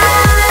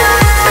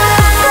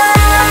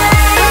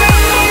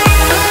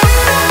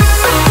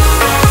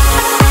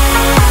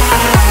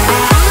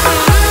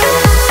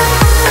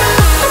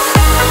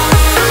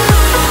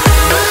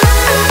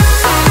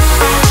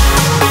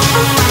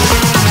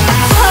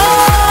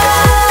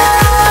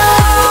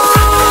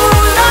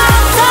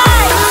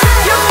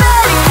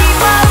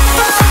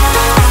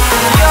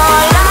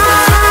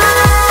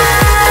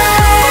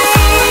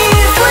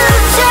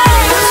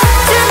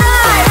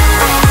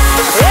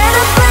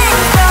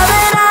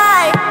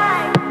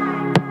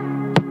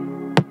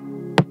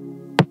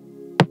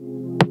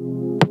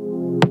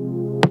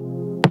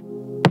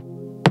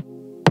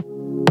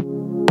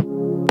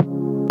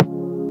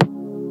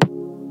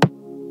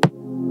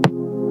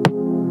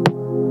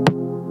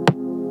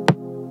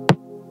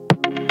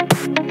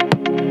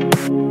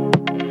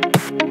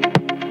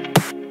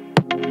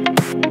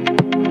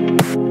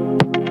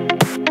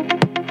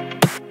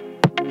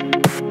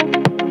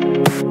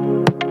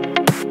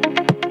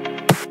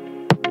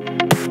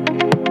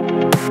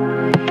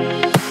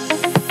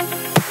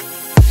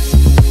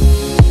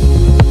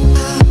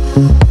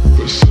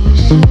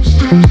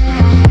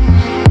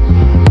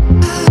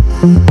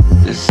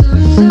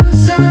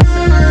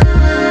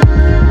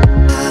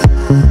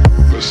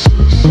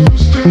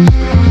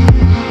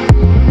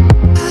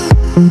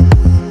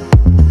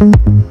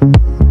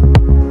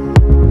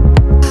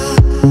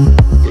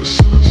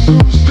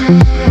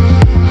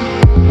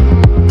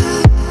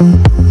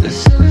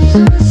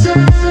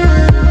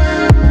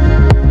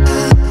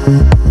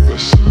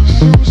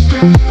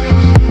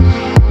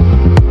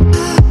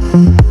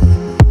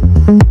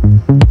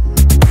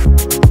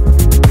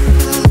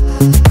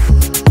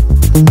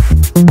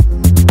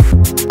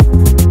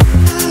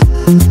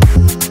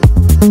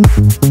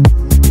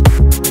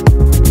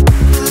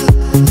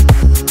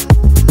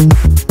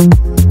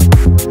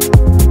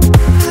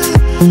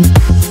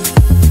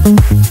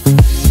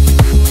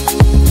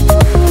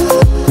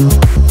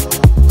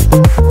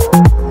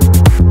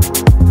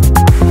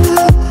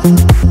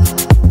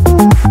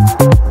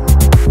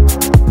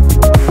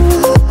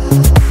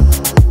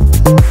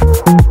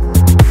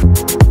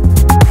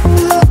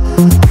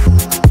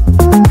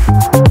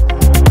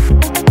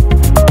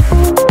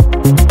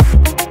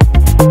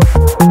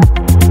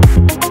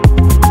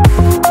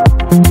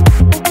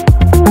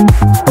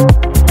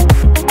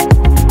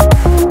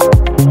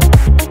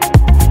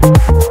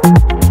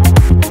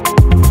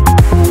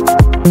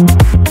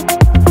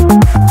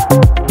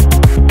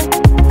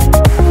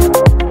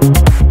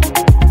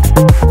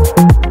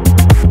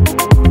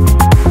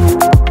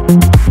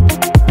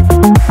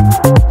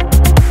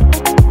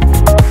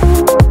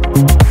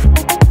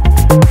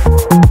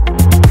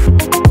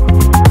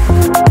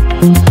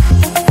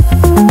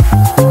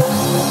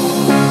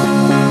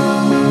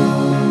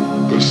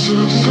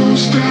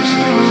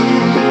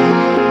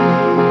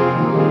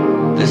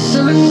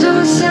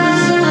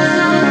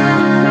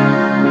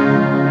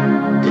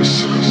The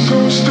sun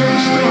goes down.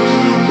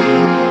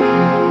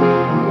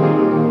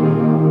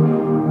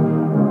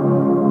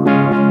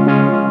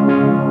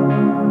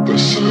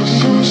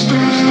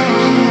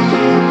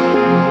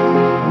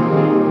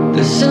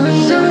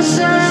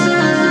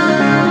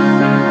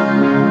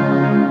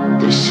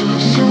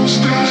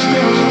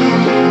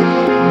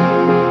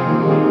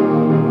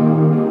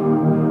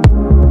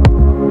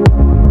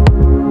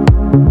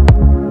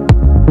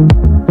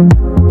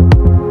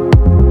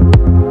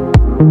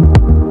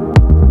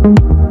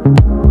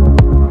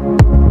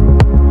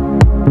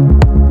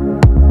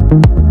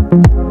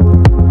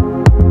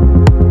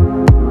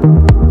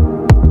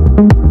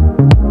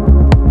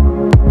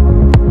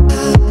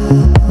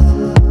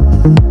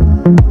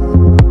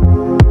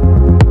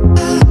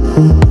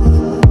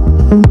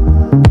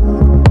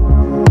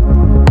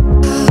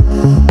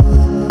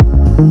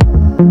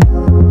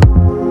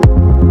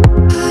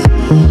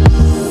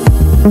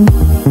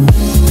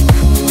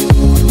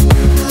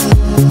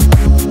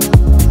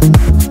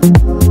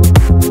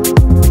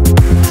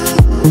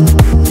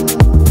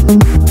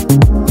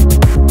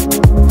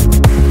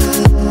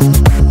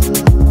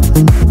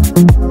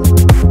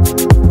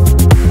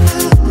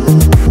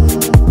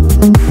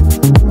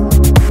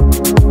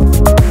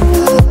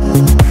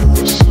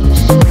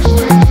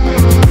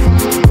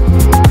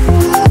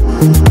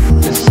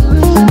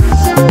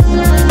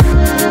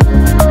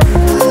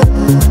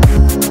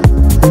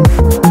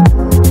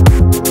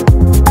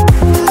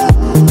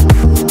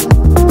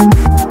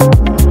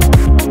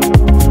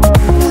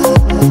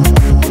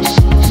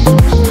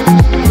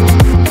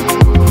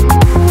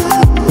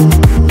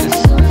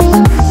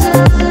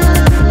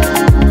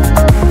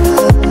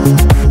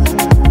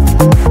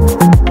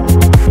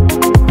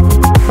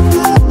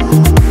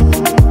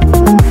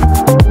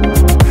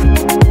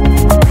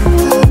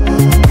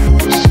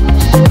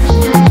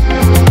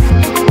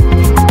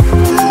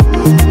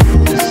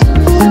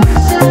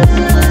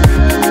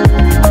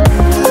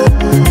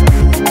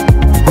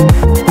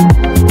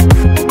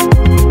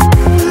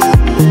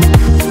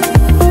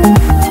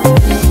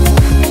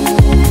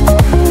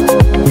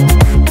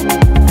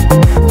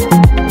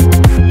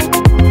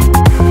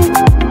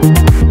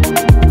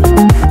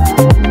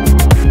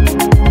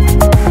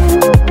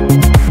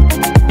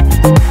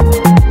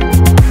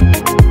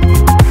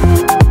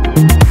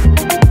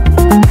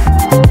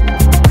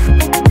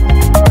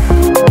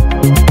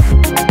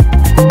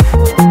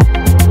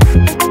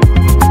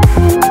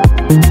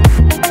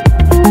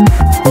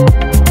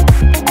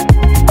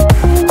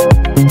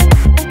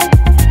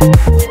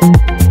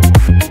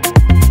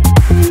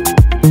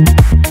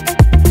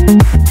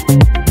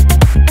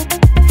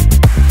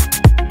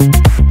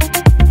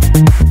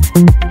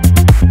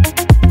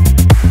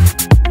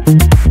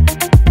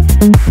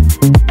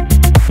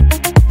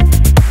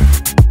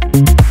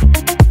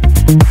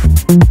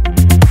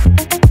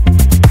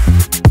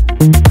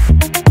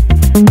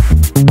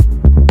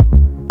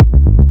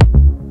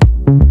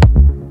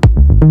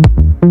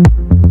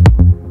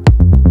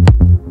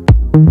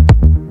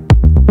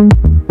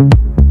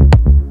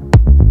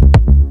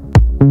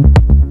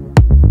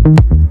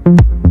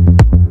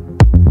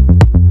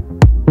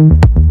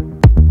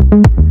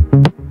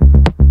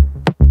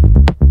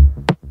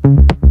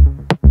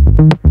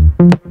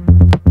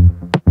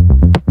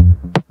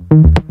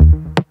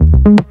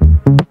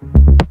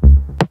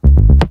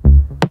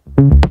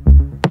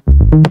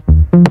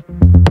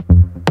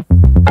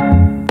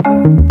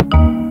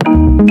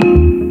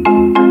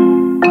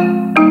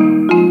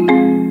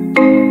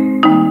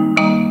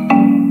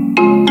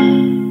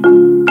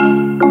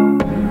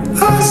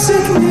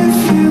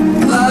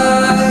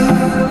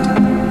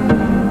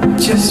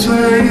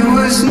 where it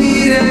was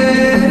needed.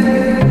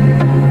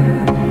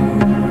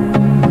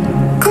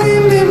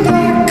 Gleaming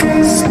black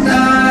as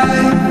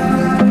night,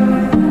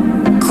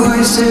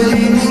 cloistered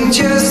in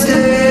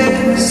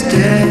injustice,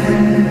 dead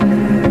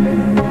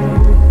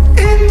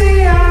in the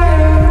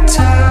eye of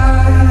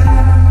time.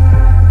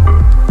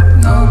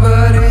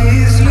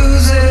 Nobody's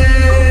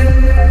losing.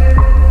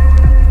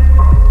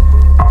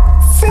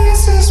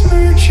 Faces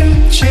merge and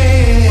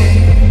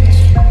change,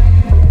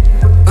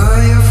 but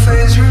your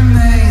face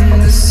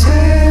remains the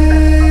same.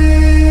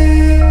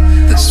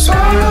 The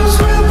sorrows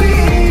will be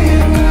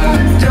here by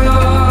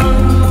dawn.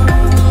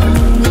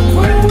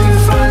 When we're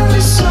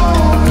finally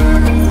sober,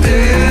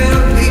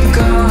 they'll be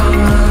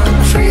gone.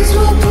 Trees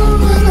will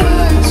bloom and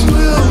ice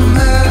will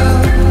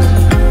melt,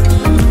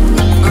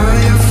 but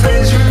your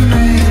face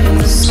remains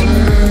the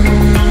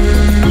same.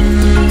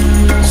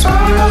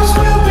 Sorrows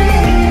will be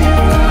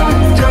here by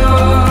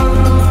dawn.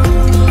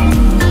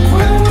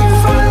 When we're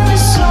finally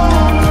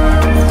sober,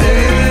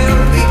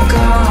 they'll be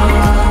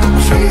gone.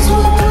 Trees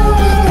will bloom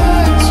and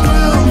ice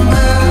will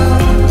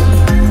melt,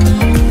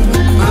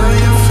 but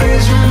your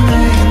face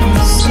remains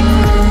the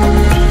same.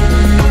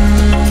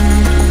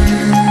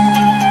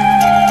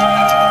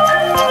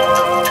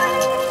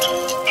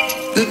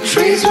 The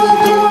trees will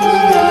bloom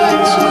and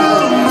ice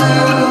will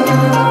melt,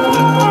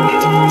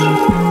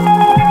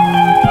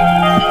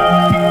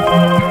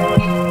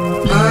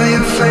 but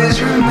your face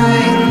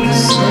remains the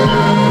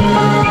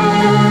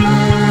same.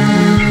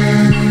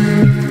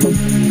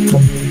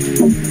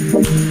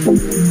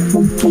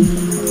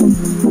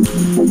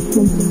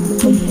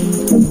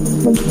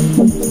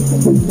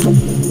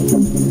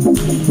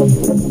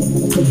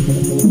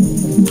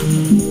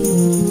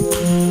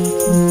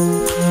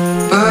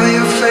 But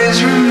your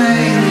face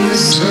remains the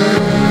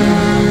same.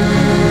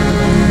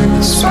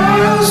 The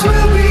sorrows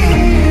will be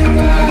here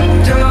by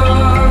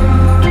dawn.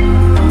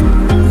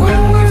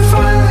 When we're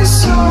finally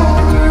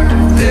sober,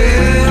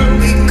 they'll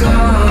be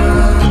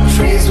gone.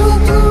 Trees will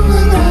bloom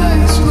and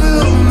ice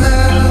will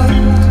melt,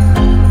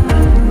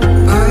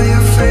 but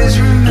your face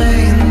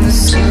remains the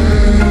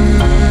same.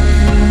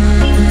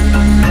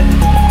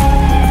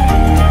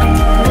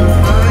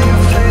 But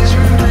your face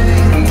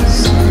remains the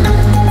same.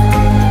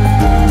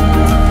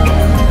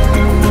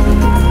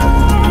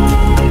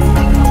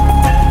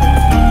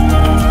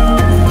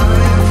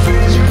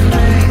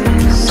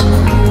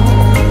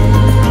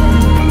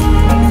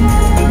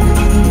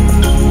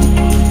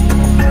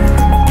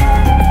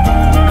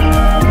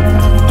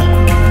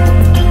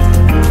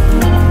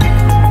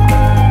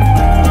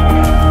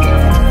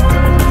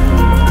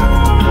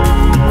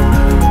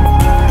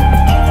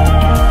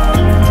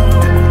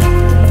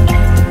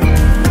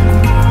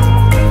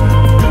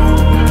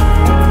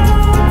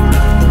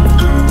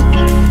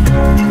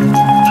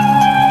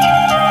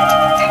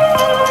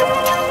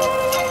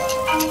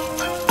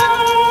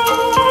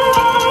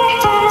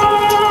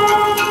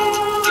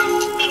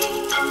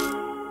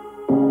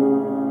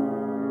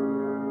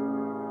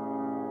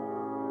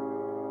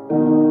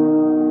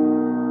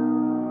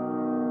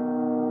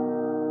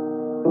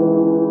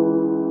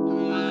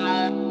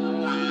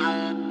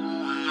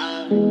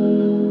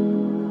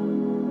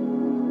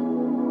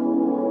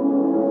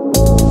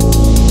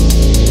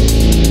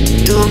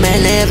 Tú me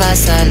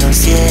elevas a los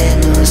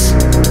cielos,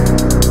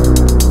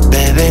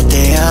 bebé,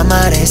 te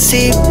amaré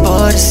sí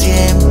por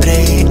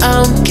siempre, y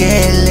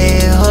aunque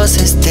lejos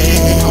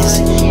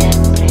estés.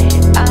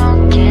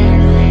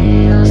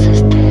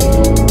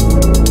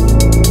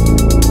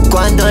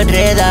 Cuando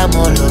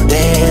enredamos los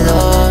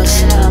dedos,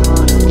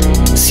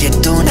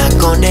 siento una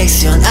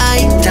conexión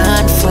ay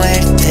tan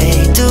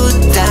fuerte, y tú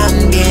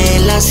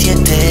también la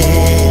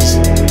sientes.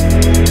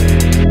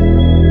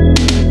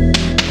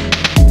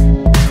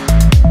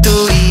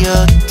 Tú y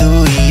yo,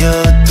 tú y yo,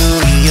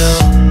 tú y yo,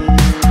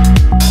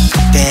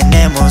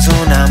 tenemos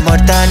un amor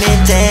tan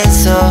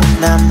intenso,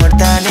 un amor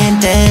tan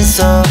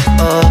intenso,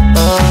 oh,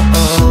 oh,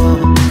 oh.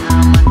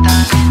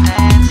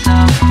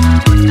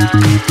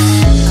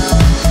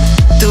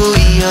 Tú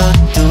y yo,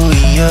 tú y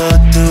yo,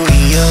 tú y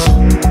yo,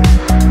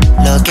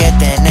 lo que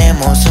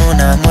tenemos un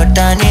amor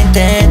tan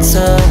intenso,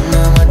 un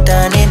amor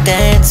tan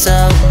intenso,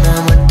 un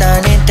amor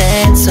tan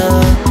intenso.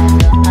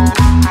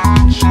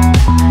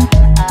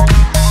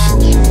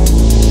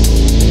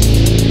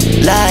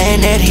 La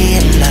energía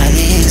en la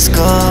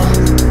disco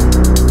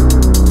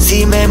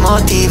sí me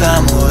motiva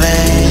a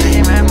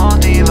mover,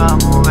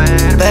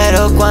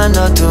 pero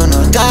cuando tú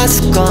no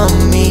estás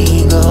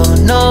conmigo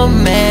no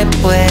me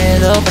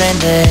puedo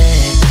prender.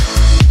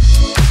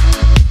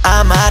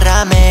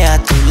 Amárrame a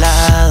tu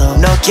lado,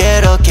 no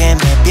quiero que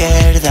me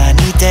pierda,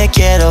 ni te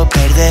quiero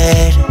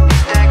perder.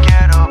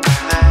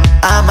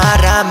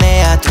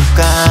 Amárrame a tu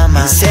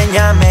cama,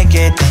 enséñame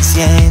que te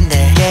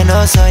enciende, que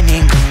no soy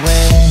ningún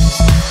juez.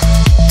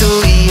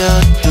 Tú y yo,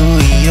 tú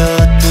y yo,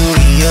 tú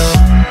y yo,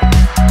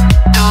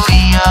 tú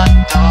y yo,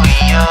 tú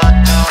y yo,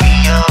 tú y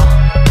yo,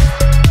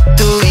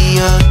 tú y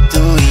yo,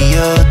 tú y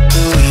yo,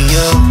 tú y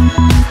yo.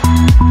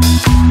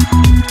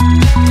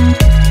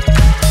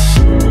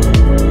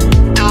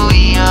 Tú y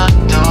yo,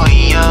 tú y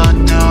yo,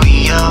 tú y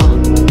yo,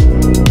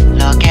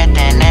 lo que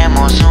tenemos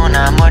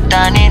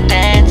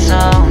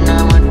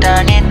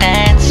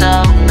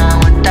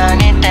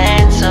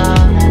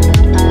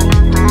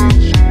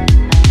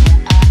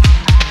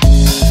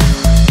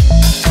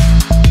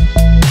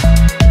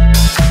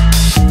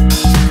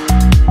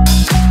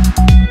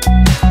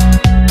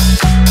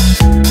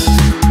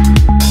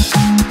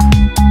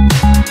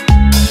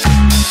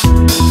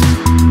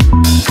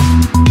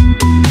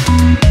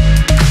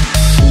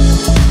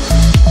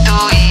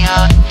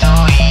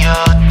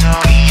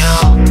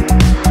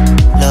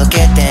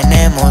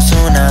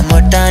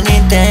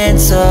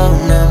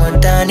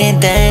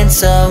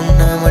intenso,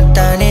 un amor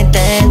tan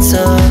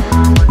intenso.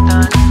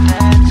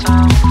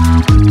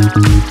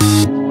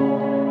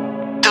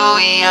 Tú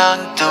y yo,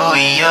 tú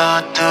y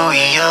yo, tú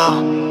y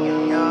yo.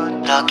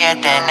 Lo que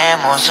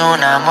tenemos,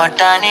 un amor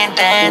tan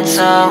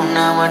intenso, un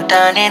amor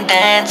tan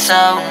intenso,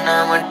 un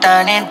amor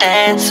tan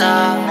intenso,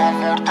 un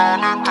amor tan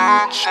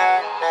intenso,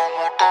 un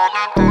amor tan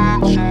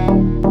intenso.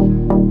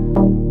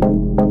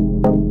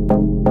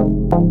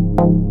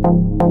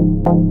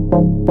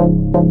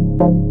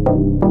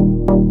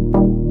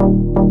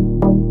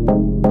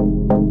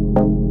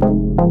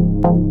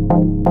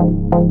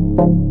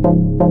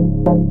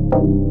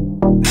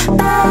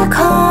 Back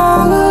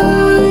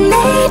home,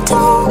 they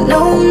don't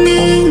know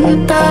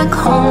me back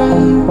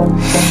home.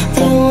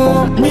 They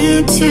want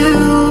me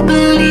to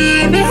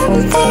believe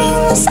in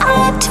things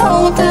I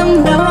told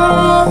them no.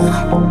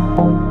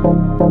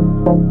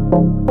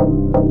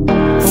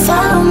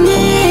 Follow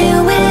me